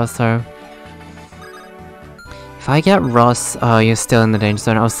so far. So if I get Ross, oh, you're still in the danger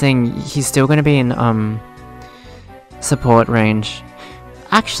zone. I was saying he's still going to be in support range.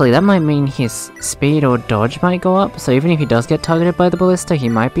 Actually, that might mean his speed or dodge might go up. So even if he does get targeted by the ballista, he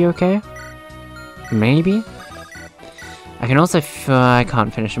might be okay. Maybe. I can also I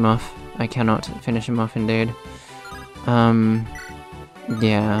can't finish him off. I cannot finish him off indeed.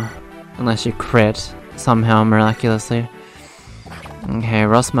 Yeah. Unless you crit somehow miraculously. Okay,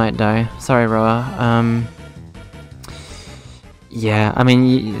 Ross might die. Sorry, Roa. Yeah, I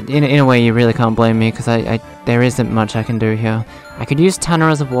mean, in a way you really can't blame me, because there isn't much I can do here. I could use Tanner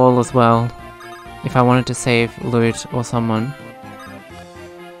as a wall as well, if I wanted to save Loot or someone.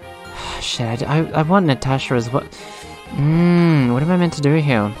 Shit, I want Natasha as well. What am I meant to do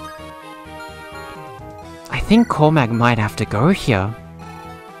here? I think Cormac might have to go here.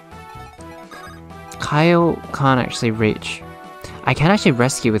 Kyle can't actually reach. I can actually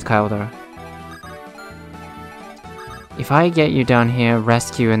rescue with Kyle though. If I get you down here,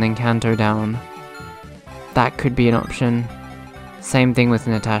 rescue, and then Kanto down, that could be an option. Same thing with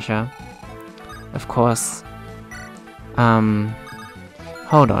Natasha. Of course.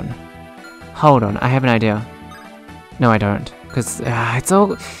 Hold on. Hold on, I have an idea. No, I don't. Because it's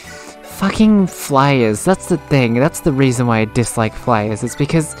all... Fucking flyers, that's the thing. That's the reason why I dislike flyers. It's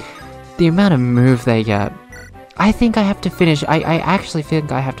because the amount of move they get. I think I have to finish... I actually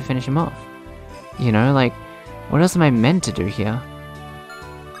think I have to finish him off. You know, like... What else am I meant to do here?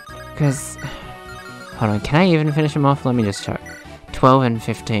 Because... Hold on, can I even finish him off? Let me just check. 12 and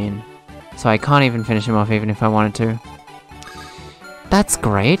 15. So I can't even finish him off even if I wanted to. That's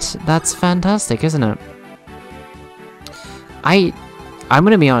great. That's fantastic, isn't it? I'm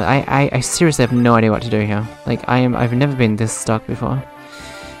gonna be honest, I seriously have no idea what to do here. Like, I've never been this stuck before.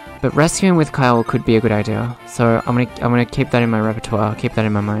 But rescuing with Kyle could be a good idea. So I'm gonna keep that in my repertoire, keep that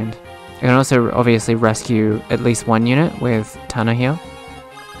in my mind. I can also obviously rescue at least one unit with Tana here.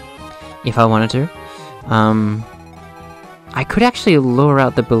 If I wanted to. I could actually lure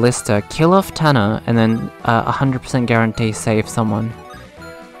out the ballista, kill off Tana, and then 100% guarantee save someone.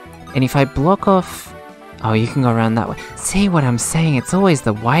 And if I block off... Oh, you can go around that way. See what I'm saying? It's always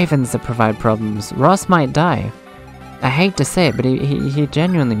the wyverns that provide problems. Ross might die. I hate to say it, but he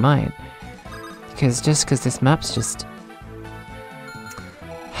genuinely might. Because this map's just...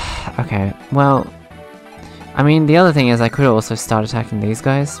 Okay, well... I mean, the other thing is I could also start attacking these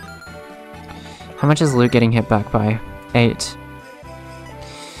guys. How much is Luke getting hit back by? 8.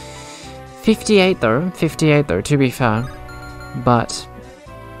 58 though. 58 though, to be fair. But...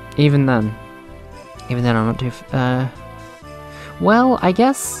 Even then I'm not too... Well, I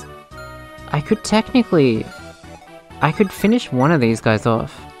guess... I could technically... I could finish one of these guys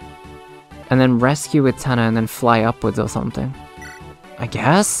off. And then rescue with Tana and then fly upwards or something. I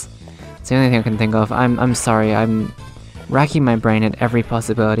guess? It's the only thing I can think of. I'm sorry, I'm racking my brain at every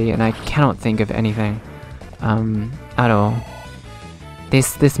possibility and I cannot think of anything. At all.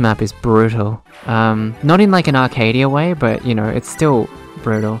 This map is brutal. Not in like an Arcadia way, but you know, it's still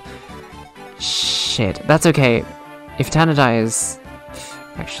brutal. Shit, that's okay. If Tana dies...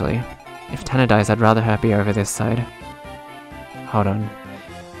 Actually, if Tana dies, I'd rather her be over this side. Hold on.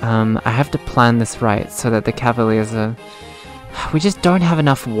 I have to plan this right so that the Cavaliers are... We just don't have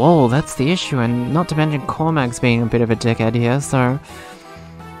enough wall, that's the issue, and not to mention Cormac's being a bit of a dickhead here, so...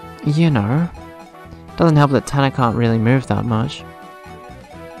 You know... Doesn't help that Tana can't really move that much.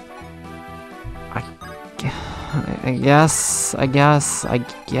 I guess...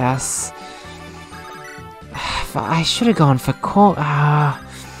 I should have gone for I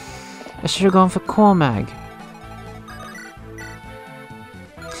should have gone for Cormac.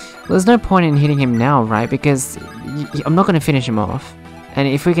 Well, there's no point in hitting him now, right? Because I'm not going to finish him off. And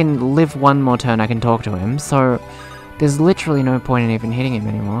if we can live one more turn, I can talk to him. So there's literally no point in even hitting him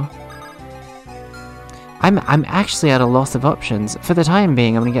anymore. I'm actually at a loss of options. For the time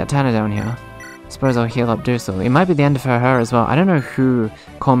being, I'm going to get Tana down here. Suppose I'll heal up Dusel. It might be the end for her as well. I don't know who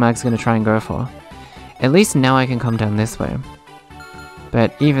Cormac's going to try and go for. At least now I can come down this way.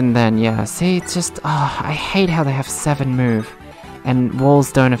 But even then, yeah, see, it's just... Oh, I hate how they have 7 move. And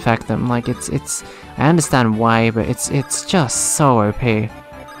walls don't affect them. Like, it's... I understand why, but it's just so OP.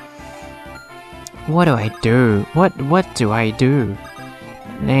 What do I do? What do I do?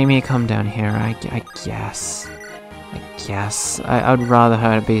 Amy, come down here, I guess. I'd rather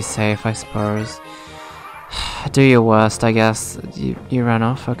her be safe, I suppose. Do your worst, I guess. You ran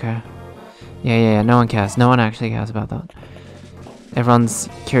off? Okay. Yeah, no one cares. No one actually cares about that. Everyone's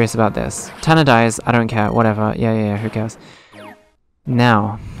curious about this. Tana dies, I don't care, whatever. Yeah, who cares?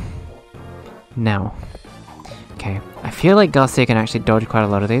 Now. Okay, I feel like Garcia can actually dodge quite a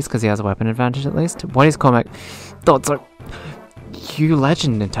lot of these because he has a weapon advantage at least. What is Cormac? Thought so. You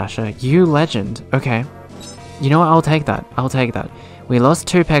legend, Natasha. You legend. Okay. You know what? I'll take that. We lost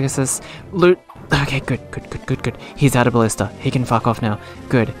 2 Pegasus. Loot. Okay, good. He's out of ballista. He can fuck off now.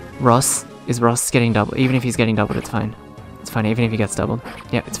 Good. Ross. Is Ross getting doubled? Even if he's getting doubled, it's fine. It's fine, even if he gets doubled.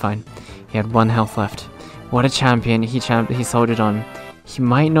 Yeah, it's fine. He had 1 health left. What a champion. He soldiered on. He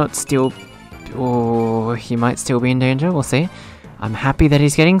might not still... Oh, he might still be in danger. We'll see. I'm happy that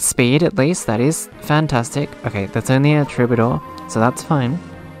he's getting speed, at least. That is fantastic. Okay, that's only a troubadour, so that's fine.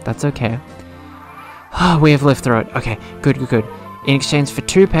 That's okay. We have lived through it. Okay, good. In exchange for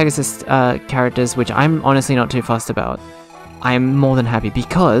 2 Pegasus characters, which I'm honestly not too fussed about, I'm more than happy,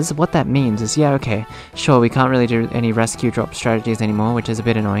 because what that means is, yeah, okay, sure, we can't really do any rescue drop strategies anymore, which is a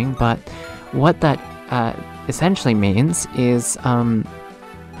bit annoying, but what that essentially means is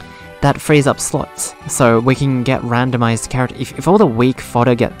that frees up slots, so we can get randomized character. If all the weak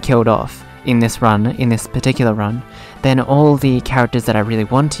fodder get killed off in this run, in this particular run, then all the characters that I really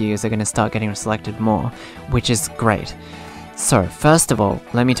want to use are going to start getting selected more, which is great. So, first of all,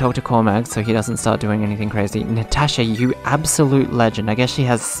 let me talk to Cormag so he doesn't start doing anything crazy. Natasha, you absolute legend. I guess she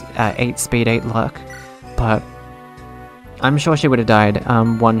has 8 speed, 8 luck, but I'm sure she would have died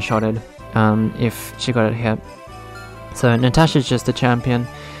one-shotted if she got it hit. So, Natasha's just a champion.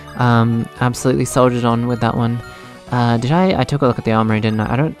 Absolutely soldiered on with that one. I took a look at the armory, didn't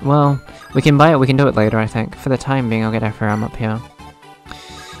I? Well, we can buy it, we can do it later, I think. For the time being, I'll get FRM up here.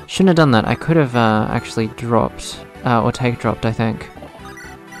 Shouldn't have done that. I could have actually dropped, or take dropped, I think.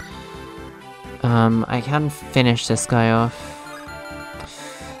 I can finish this guy off.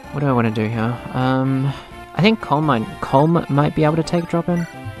 What do I want to do here? I think Colm might be able to take drop him.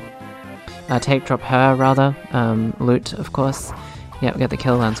 Take drop her, rather. Loot, of course. Yeah, we get the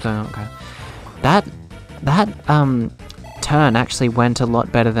kill lance going on. Okay. That turn actually went a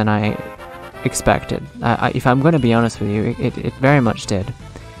lot better than I expected. If I'm going to be honest with you, it very much did.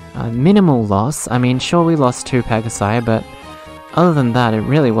 Minimal loss. I mean, sure, we lost 2 Pegasi, but other than that, it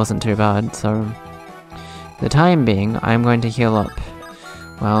really wasn't too bad. So, for the time being, I'm going to heal up.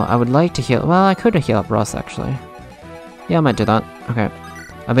 Well, I would like to heal. Well, I could heal up Ross, actually. Yeah, I might do that. Okay.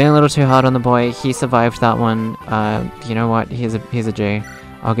 I've been a little too hard on the boy. He survived that one. You know what? He's a G.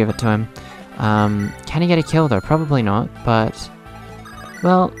 I'll give it to him. Can he get a kill though? Probably not, but...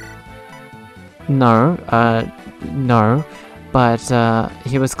 Well... No. No. But,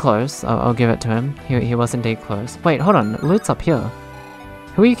 he was close. I'll give it to him. He was indeed close. Wait, hold on. Loot's up here.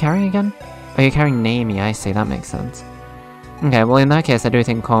 Who are you carrying again? Oh, you're carrying Naomi. I see. That makes sense. Okay, well in that case, I do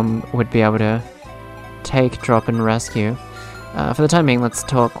think Com would be able to take, drop, and rescue. For the time being, let's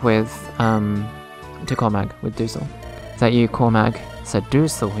talk with, to Cormag, with Dusel. Is that you, Cormag? Said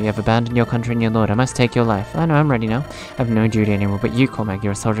Dusel, you have abandoned your country and your lord. I must take your life. I know, I'm ready now. I have no duty anymore, but you, Cormag,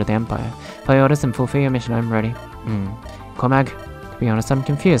 you're a soldier of the Empire. Follow your orders and fulfill your mission, I'm ready. Cormag, to be honest, I'm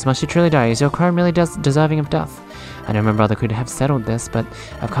confused. Must you truly die? Is your crime really deserving of death? I know my brother could have settled this, but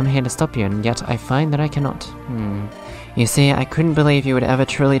I've come here to stop you, and yet I find that I cannot. You see, I couldn't believe you would ever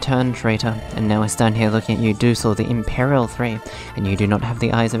truly turn traitor, and now I stand here looking at you, Dusel, the Imperial 3, and you do not have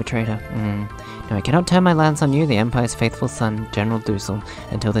the eyes of a traitor. No, I cannot turn my lance on you, the Empire's faithful son, General Dusel.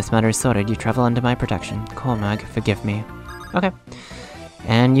 Until this matter is sorted, you travel under my protection. Cormag, forgive me. Okay.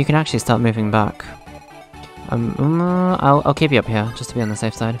 And you can actually start moving back. I'll keep you up here, just to be on the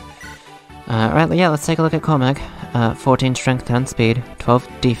safe side. Alright, yeah, let's take a look at Cormag. 14 strength, 10 speed, 12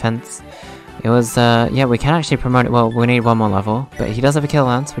 defense. It was, yeah, we can actually promote it. Well, we need 1 more level, but he does have a kill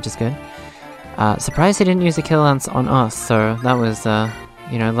lance, which is good. Surprised he didn't use a kill lance on us, so that was,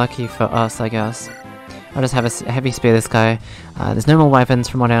 you know, lucky for us, I guess. I'll just have a heavy spear this guy. There's no more weapons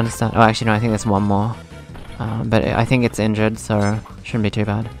from what I understand. Oh, actually, no, I think there's 1 more. But I think it's injured, so shouldn't be too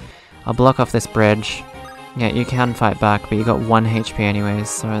bad. I'll block off this bridge. Yeah, you can fight back, but you got 1 HP anyways,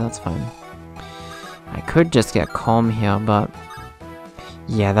 so that's fine. I could just get Calm here, but...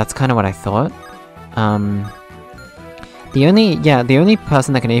 yeah, that's kind of what I thought. The only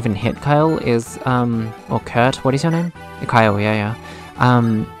person that can even hit Kyle is, or Kurt, what is your name? Kyle, yeah.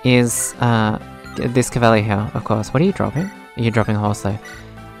 Is, this Cavalier here, of course. What are you dropping? You're dropping a horse though.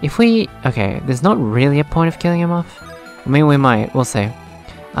 If we... okay, there's not really a point of killing him off. I mean, we might, we'll see.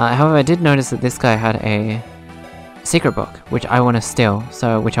 However, I did notice that this guy had a secret book, which I want to steal,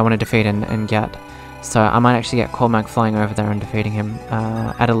 which I want to defeat and get. So I might actually get Cormac flying over there and defeating him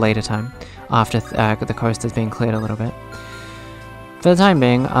at a later time, after the coast has been cleared a little bit. For the time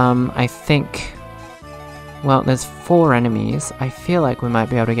being, I think... well, there's 4 enemies. I feel like we might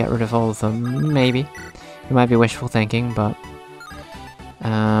be able to get rid of all of them, maybe. It might be wishful thinking, but...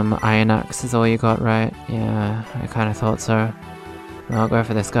 Iron Axe is all you got, right? Yeah, I kind of thought so. I'll go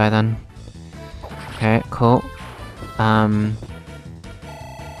for this guy then. Okay, cool.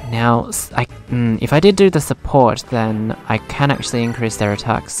 Now, if I did do the support, then I can actually increase their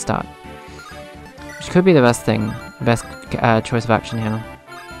attack stat. Which could be the best thing, the best choice of action here.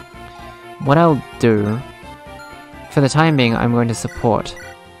 What I'll do, for the time being, I'm going to support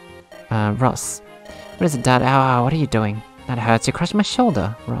Ross. What is it, Dad? Ow, what are you doing? That hurts. You crushed my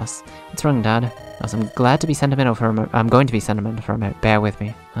shoulder, Ross. What's wrong, Dad? Ross, I'm glad to be sentimental for a moment. I'm going to be sentimental for a moment. Bear with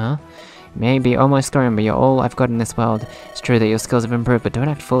me. Huh? You may be almost grown, but you're all I've got in this world. It's true that your skills have improved, but don't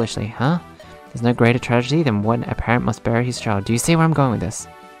act foolishly, huh? There's no greater tragedy than when a parent must bury his child. Do you see where I'm going with this?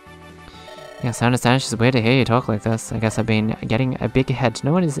 Yes, I understand. It's just weird to hear you talk like this. I guess I've been getting a big head.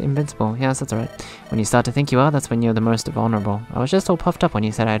 No one is invincible. Yes, that's alright. When you start to think you are, that's when you're the most vulnerable. I was just all puffed up when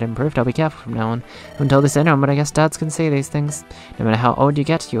you said I'd improved. I'll be careful from now on. I haven't told this to anyone, but I guess dads can see these things. No matter how old you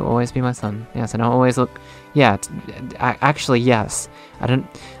get, you'll always be my son. Yes, and I'll always look... Yeah, actually, yes. I don't...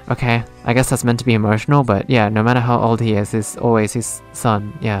 Okay, I guess that's meant to be emotional, but yeah, no matter how old he is, he's always his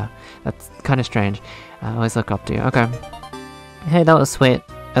son. Yeah, that's kind of strange. I always look up to you. Okay. Hey, that was sweet.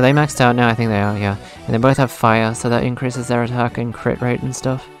 Are they maxed out now? I think they are, yeah. And they both have fire, so that increases their attack and crit rate and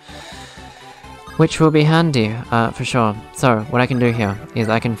stuff. Which will be handy, for sure. So, what I can do here is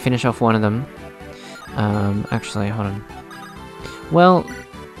I can finish off one of them. Actually, hold on. Well,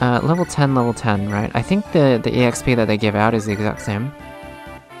 level 10, right? I think the EXP that they give out is the exact same.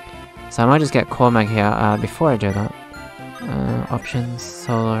 So I might just get Cormag here, before I do that. Options,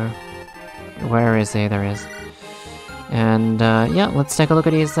 solo. Where is he? There he is. And, yeah, let's take a look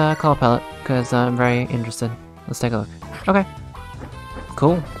at his color palette, because I'm very interested. Let's take a look. Okay.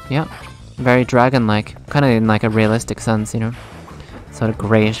 Cool, yeah. Very dragon-like. Kind of in, like, a realistic sense, you know? Sort of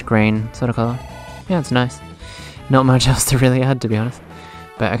greyish-green sort of color. Yeah, it's nice. Not much else to really add, to be honest.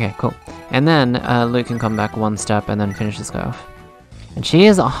 But, okay, cool. And then, Luke can come back one step and then finish this guy off. And she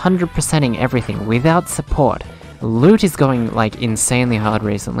is 100%ing everything without support. Loot is going, like, insanely hard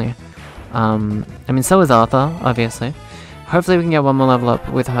recently. I mean, so is Arthur, obviously. Hopefully we can get one more level up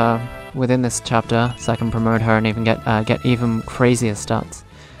with her within this chapter, so I can promote her and even get even crazier stats.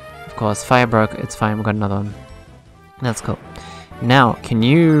 Of course, fire broke, it's fine, we've got another one. That's cool. Now, can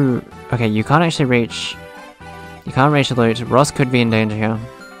you... Okay, you can't actually reach... You can't reach Loot. Ross could be in danger here.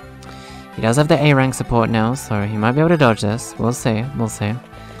 He does have the A rank support now, so he might be able to dodge this. We'll see, we'll see.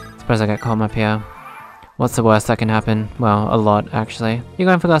 Suppose I get calm up here. What's the worst that can happen? Well, a lot, actually. You're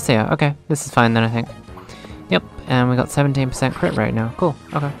going for Garcia. Okay, this is fine then, I think. Yep, and we got 17% crit rate now. Cool,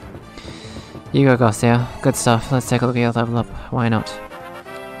 okay. You go, Garcia. Good stuff. Let's take a look at your level up. Why not?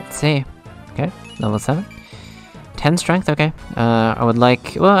 Let's see. Okay, level 7. 10 strength, okay. I would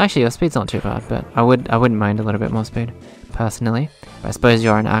like... Well, actually, your speed's not too bad, but I wouldn't mind a little bit more speed, personally. But I suppose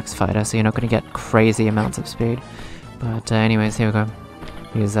you're an axe fighter, so you're not going to get crazy amounts of speed. But anyways, here we go.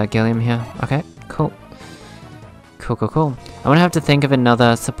 Use Gilliam here. Okay, cool. Cool. I'm gonna have to think of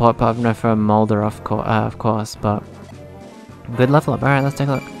another support partner for Mulder, of course, but... Good level up. Alright, let's take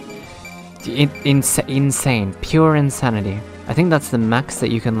a look. Insane. Pure insanity. I think that's the max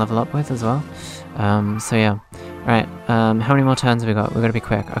that you can level up with as well. So yeah. Alright, how many more turns have we got? We're gonna be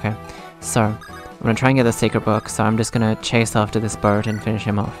quick. Okay. So, I'm gonna try and get the secret book, so I'm just gonna chase after this boat and finish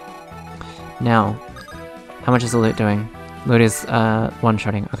him off. Now, how much is the loot doing? Loot is,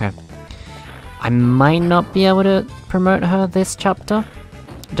 one-shotting. Okay. I might not be able to promote her this chapter,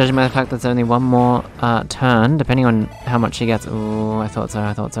 judging by the fact there's only one more turn, depending on how much she gets. Ooh, I thought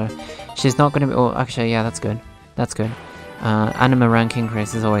so. She's not going to be... Oh, actually, yeah, that's good. That's good. Anima rank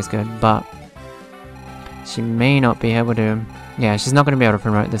increase is always good, but she may not be able to... Yeah, she's not going to be able to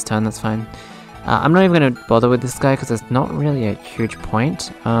promote this turn, that's fine. I'm not even going to bother with this guy, because there's not really a huge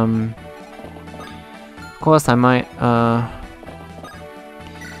point. Of course, I might...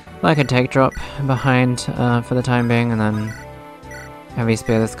 Like a take drop behind for the time being, and then heavy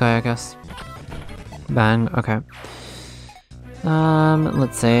spear this guy, I guess. Bang, okay.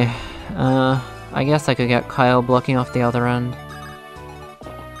 Let's see. I guess I could get Kyle blocking off the other end.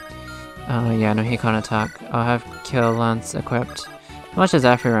 Yeah, no, he can't attack. I'll have Kill Lance equipped. How much is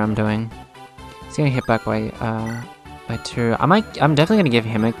Afiram doing? He's getting hit back by 2. I'm definitely gonna give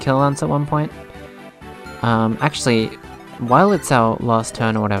him a Kill Lance at one point. Actually, while it's our last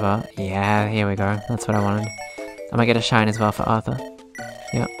turn or whatever, yeah, here we go. That's what I wanted. I might get a shine as well for Arthur.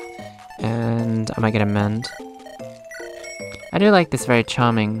 Yep. And I might get a mend. I do like this very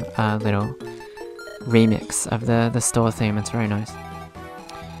charming little remix of the store theme. It's very nice.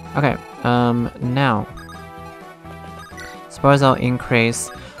 Okay, now. Suppose I'll increase...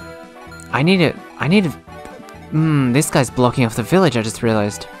 I need it. This guy's blocking off the village, I just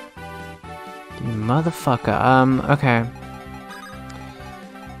realized. You motherfucker. Okay.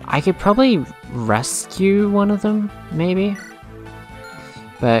 I could probably rescue one of them, maybe?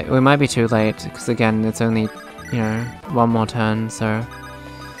 But we might be too late, because again, it's only, you know, one more turn, so...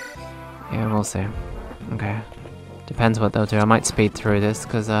 Yeah, we'll see. Okay. Depends what they'll do. I might speed through this,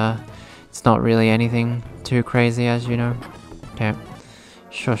 because, it's not really anything too crazy, as you know. Okay.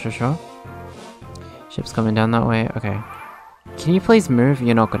 Sure. Ship's coming down that way. Okay. Can you please move?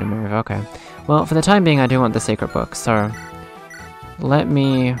 You're not gonna move. Okay. Well, for the time being, I do want the secret book, so... Let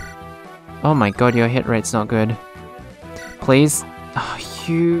me... Oh my god, your hit rate's not good. Please? Oh,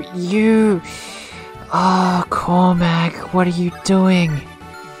 you... Oh, Cormac, what are you doing?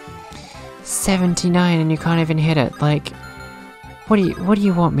 79 and you can't even hit it. Like, what do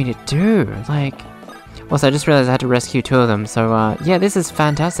you want me to do? Like, also, I just realized I had to rescue 2 of them, so, yeah, this is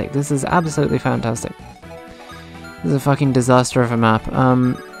fantastic. This is absolutely fantastic. This is a fucking disaster of a map.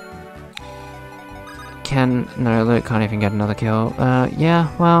 No, Luke can't even get another kill.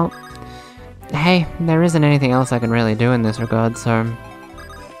 Yeah, well, hey, there isn't anything else I can really do in this regard, so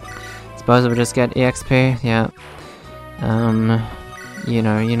suppose we'll just get EXP, yeah. You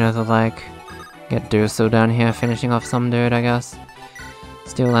know the like. Get Dursel down here, finishing off some dude, I guess.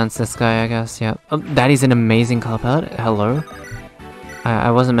 Still lands this guy, I guess, yeah. Oh, that is an amazing color palette, hello?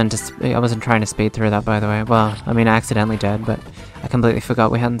 I wasn't trying to speed through that, by the way. Well, I mean, I accidentally did, but I completely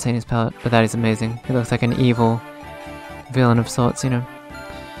forgot we hadn't seen his palette, but that is amazing. He looks like an evil villain of sorts, you know.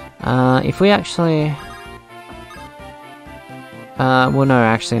 If we actually... well, no,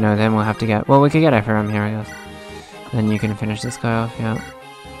 actually, no, then we'll have to get... Well, we could get Ephraim here, I guess. Then you can finish this guy off, yeah.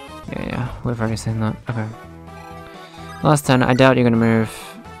 Yeah, we've already seen that. Okay. Last turn, I doubt you're gonna move.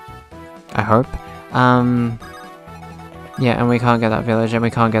 I hope. Yeah, and we can't get that village, and we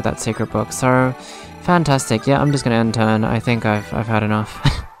can't get that secret book, so... Fantastic, yeah, I'm just gonna end turn. I think I've had enough.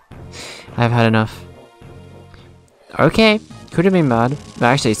 I've had enough. Okay, could have been bad. But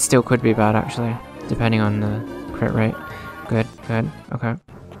actually, it still could be bad, actually. Depending on the crit rate. Good, okay.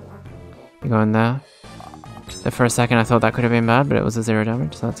 You go in there. For a second I thought that could have been bad, but it was a 0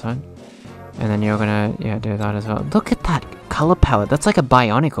 damage, so that's fine. And then you're gonna, yeah, do that as well. Look at that color palette, that's like a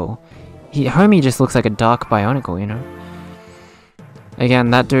Bionicle. Homie just looks like a dark Bionicle, you know?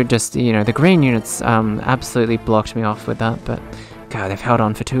 Again, that dude just, you know, the green units absolutely blocked me off with that, but... God, they've held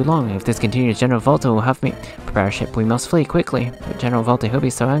on for too long. If this continues, General Volta will have me... Prepare a ship, we must flee quickly. But General Volta, he'll be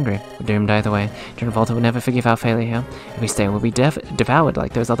so angry. We're doomed either way. General Volta will never forgive our failure here. If we stay, we'll be devoured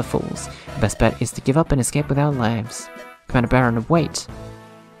like those other fools. The best bet is to give up and escape with our lives. Commander Baron, wait.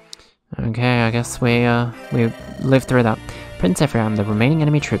 Okay, I guess we lived through that. Prince Ephraim, the remaining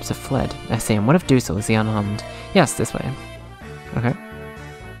enemy troops have fled. I see him. What if Dussel is he unharmed? Yes, this way. Okay.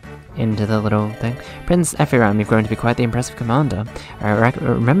 Into the little thing. Prince Ephraim, you've grown to be quite the impressive commander. I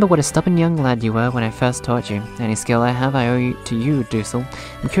remember what a stubborn young lad you were when I first taught you. Any skill I have, I owe to you, Dussel.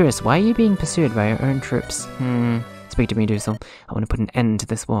 I'm curious, why are you being pursued by your own troops? Speak to me, Dussel. I want to put an end to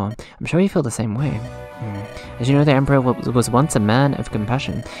this war. I'm sure you feel the same way. As you know, the Emperor was once a man of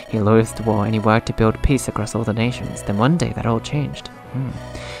compassion. He loathed war, and he worked to build peace across all the nations. Then one day, that all changed.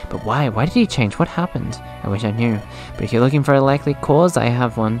 But why? Why did he change? What happened? I wish I knew. But if you're looking for a likely cause, I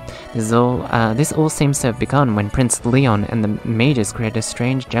have one. This all seems to have begun when Prince Leon and the mages created a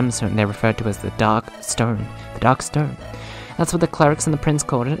strange gemstone they referred to as the Dark Stone. The Dark Stone. That's what the clerics and the prince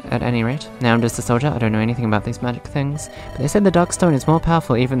called it, at any rate. Now I'm just a soldier, I don't know anything about these magic things. But they said the Dark Stone is more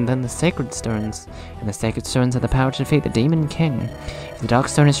powerful even than the Sacred Stones. And the Sacred Stones have the power to defeat the Demon King. If the Dark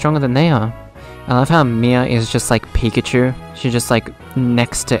Stone is stronger than they are... I love how Mia is just like Pikachu. She's just like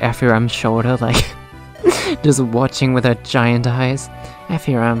next to Ephraim's shoulder, like just watching with her giant eyes.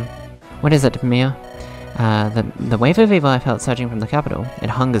 Ephraim, what is it, Mia? The wave of evil I felt surging from the capital. It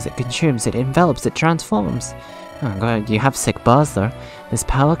hungers, it consumes, it envelops, it transforms. Oh god, you have sick bars though. This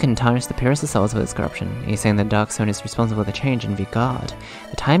power can tarnish the purest of souls with its corruption. He's saying the Dark Stone is responsible for the change in Vigard.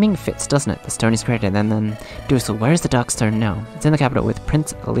 The timing fits, doesn't it? The stone is created and then... Dussel, where is the Dark Stone now? It's in the capital with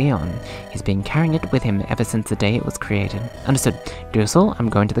Prince Leon. He's been carrying it with him ever since the day it was created. Understood. Dussel, I'm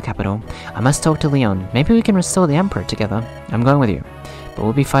going to the capital. I must talk to Leon. Maybe we can restore the Emperor together. I'm going with you. But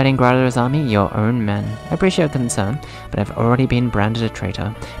we'll be fighting Grado's army, your own men. I appreciate your concern, but I've already been branded a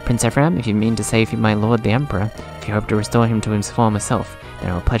traitor. Prince Ephraim, if you mean to save my lord the Emperor, if you hope to restore him to his former self,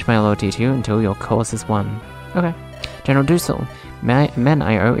 then I will pledge my loyalty to you until your cause is won. Okay. General Dussel, men,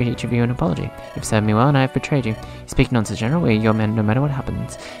 I owe each of you an apology. You've served me well and I have betrayed you. You speak nonsense, General. We're your men no matter what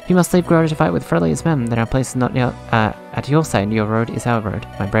happens. If you must leave Grado to fight with Frelia's men, then our place is not at your side. Your road is our road.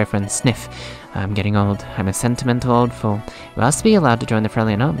 My brave friend, Sniff. I'm getting old. I'm a sentimental old fool. We must be allowed to join the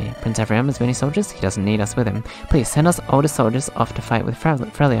Frelian army. Prince Ephraim has many soldiers. He doesn't need us with him. Please, send us older soldiers off to fight with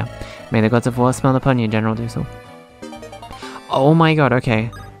Frelia. May the gods of war smile upon you, General Dussel. Oh my god,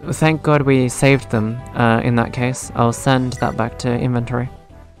 okay. Thank god we saved them, in that case. I'll send that back to inventory.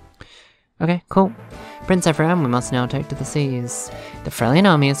 Okay, cool. Prince Ephraim, we must now take to the seas. The Frelian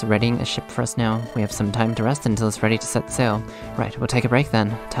army is readying a ship for us now. We have some time to rest until it's ready to set sail. Right, we'll take a break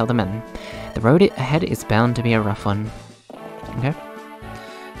then. Tell the men. The road ahead is bound to be a rough one. Okay.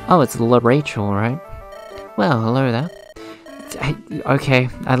 Oh, it's Rachel, right? Well, hello there. Okay,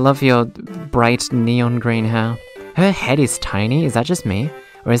 I love your bright neon green hair. Her head is tiny, is that just me?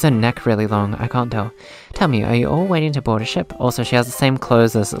 Or is her neck really long? I can't tell. Tell me, are you all waiting to board a ship? Also, she has the same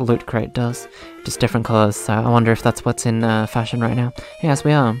clothes as Loot Crate does, just different clothes, so I wonder if that's what's in fashion right now. Yes,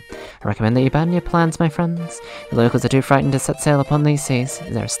 we are. I recommend that you abandon your plans, my friends. The locals are too frightened to set sail upon these seas.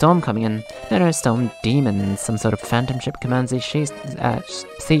 Is there a storm coming in? No, storm demons. Some sort of phantom ship commands these seas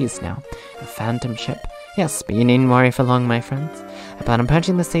now. A phantom ship. Yes, but you needn't worry for long, my friends. I plan on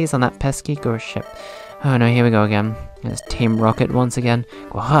punching the seas on that pesky ghost ship. Oh no, here we go again. There's Team Rocket once again.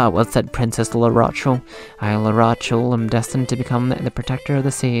 Waha, what's that, Princess Larachel? I, Larachel, am destined to become the protector of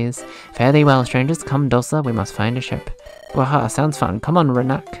the seas. Fare thee well, strangers. Come, Dulsa, we must find a ship. Waha, sounds fun. Come on,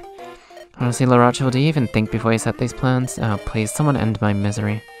 Renak. Honestly, Larachel, do you even think before you set these plans? Oh, please, someone end my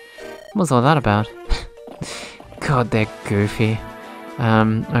misery. What was all that about? God, they're goofy.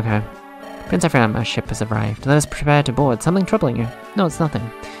 Okay. Prince Ephraim, our ship has arrived. Let us prepare to board. Something troubling you? No, it's nothing.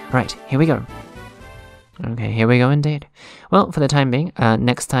 Right, here we go. Okay, here we go indeed. Well, for the time being,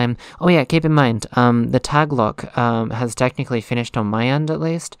 next time... Oh yeah, keep in mind, the tag lock has technically finished on my end at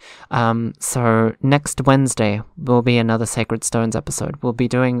least. So next Wednesday will be another Sacred Stones episode. We'll be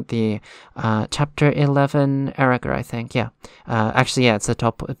doing the Chapter 11 Erica, I think, yeah. Actually, yeah, it's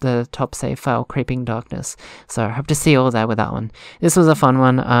the top save file, Creeping Darkness. So I hope to see you all there with that one. This was a fun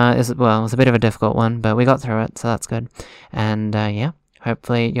one. It was a bit of a difficult one, but we got through it, so that's good. And yeah.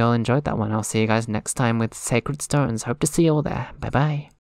 Hopefully you all enjoyed that one. I'll see you guys next time with Sacred Stones. Hope to see you all there. Bye-bye.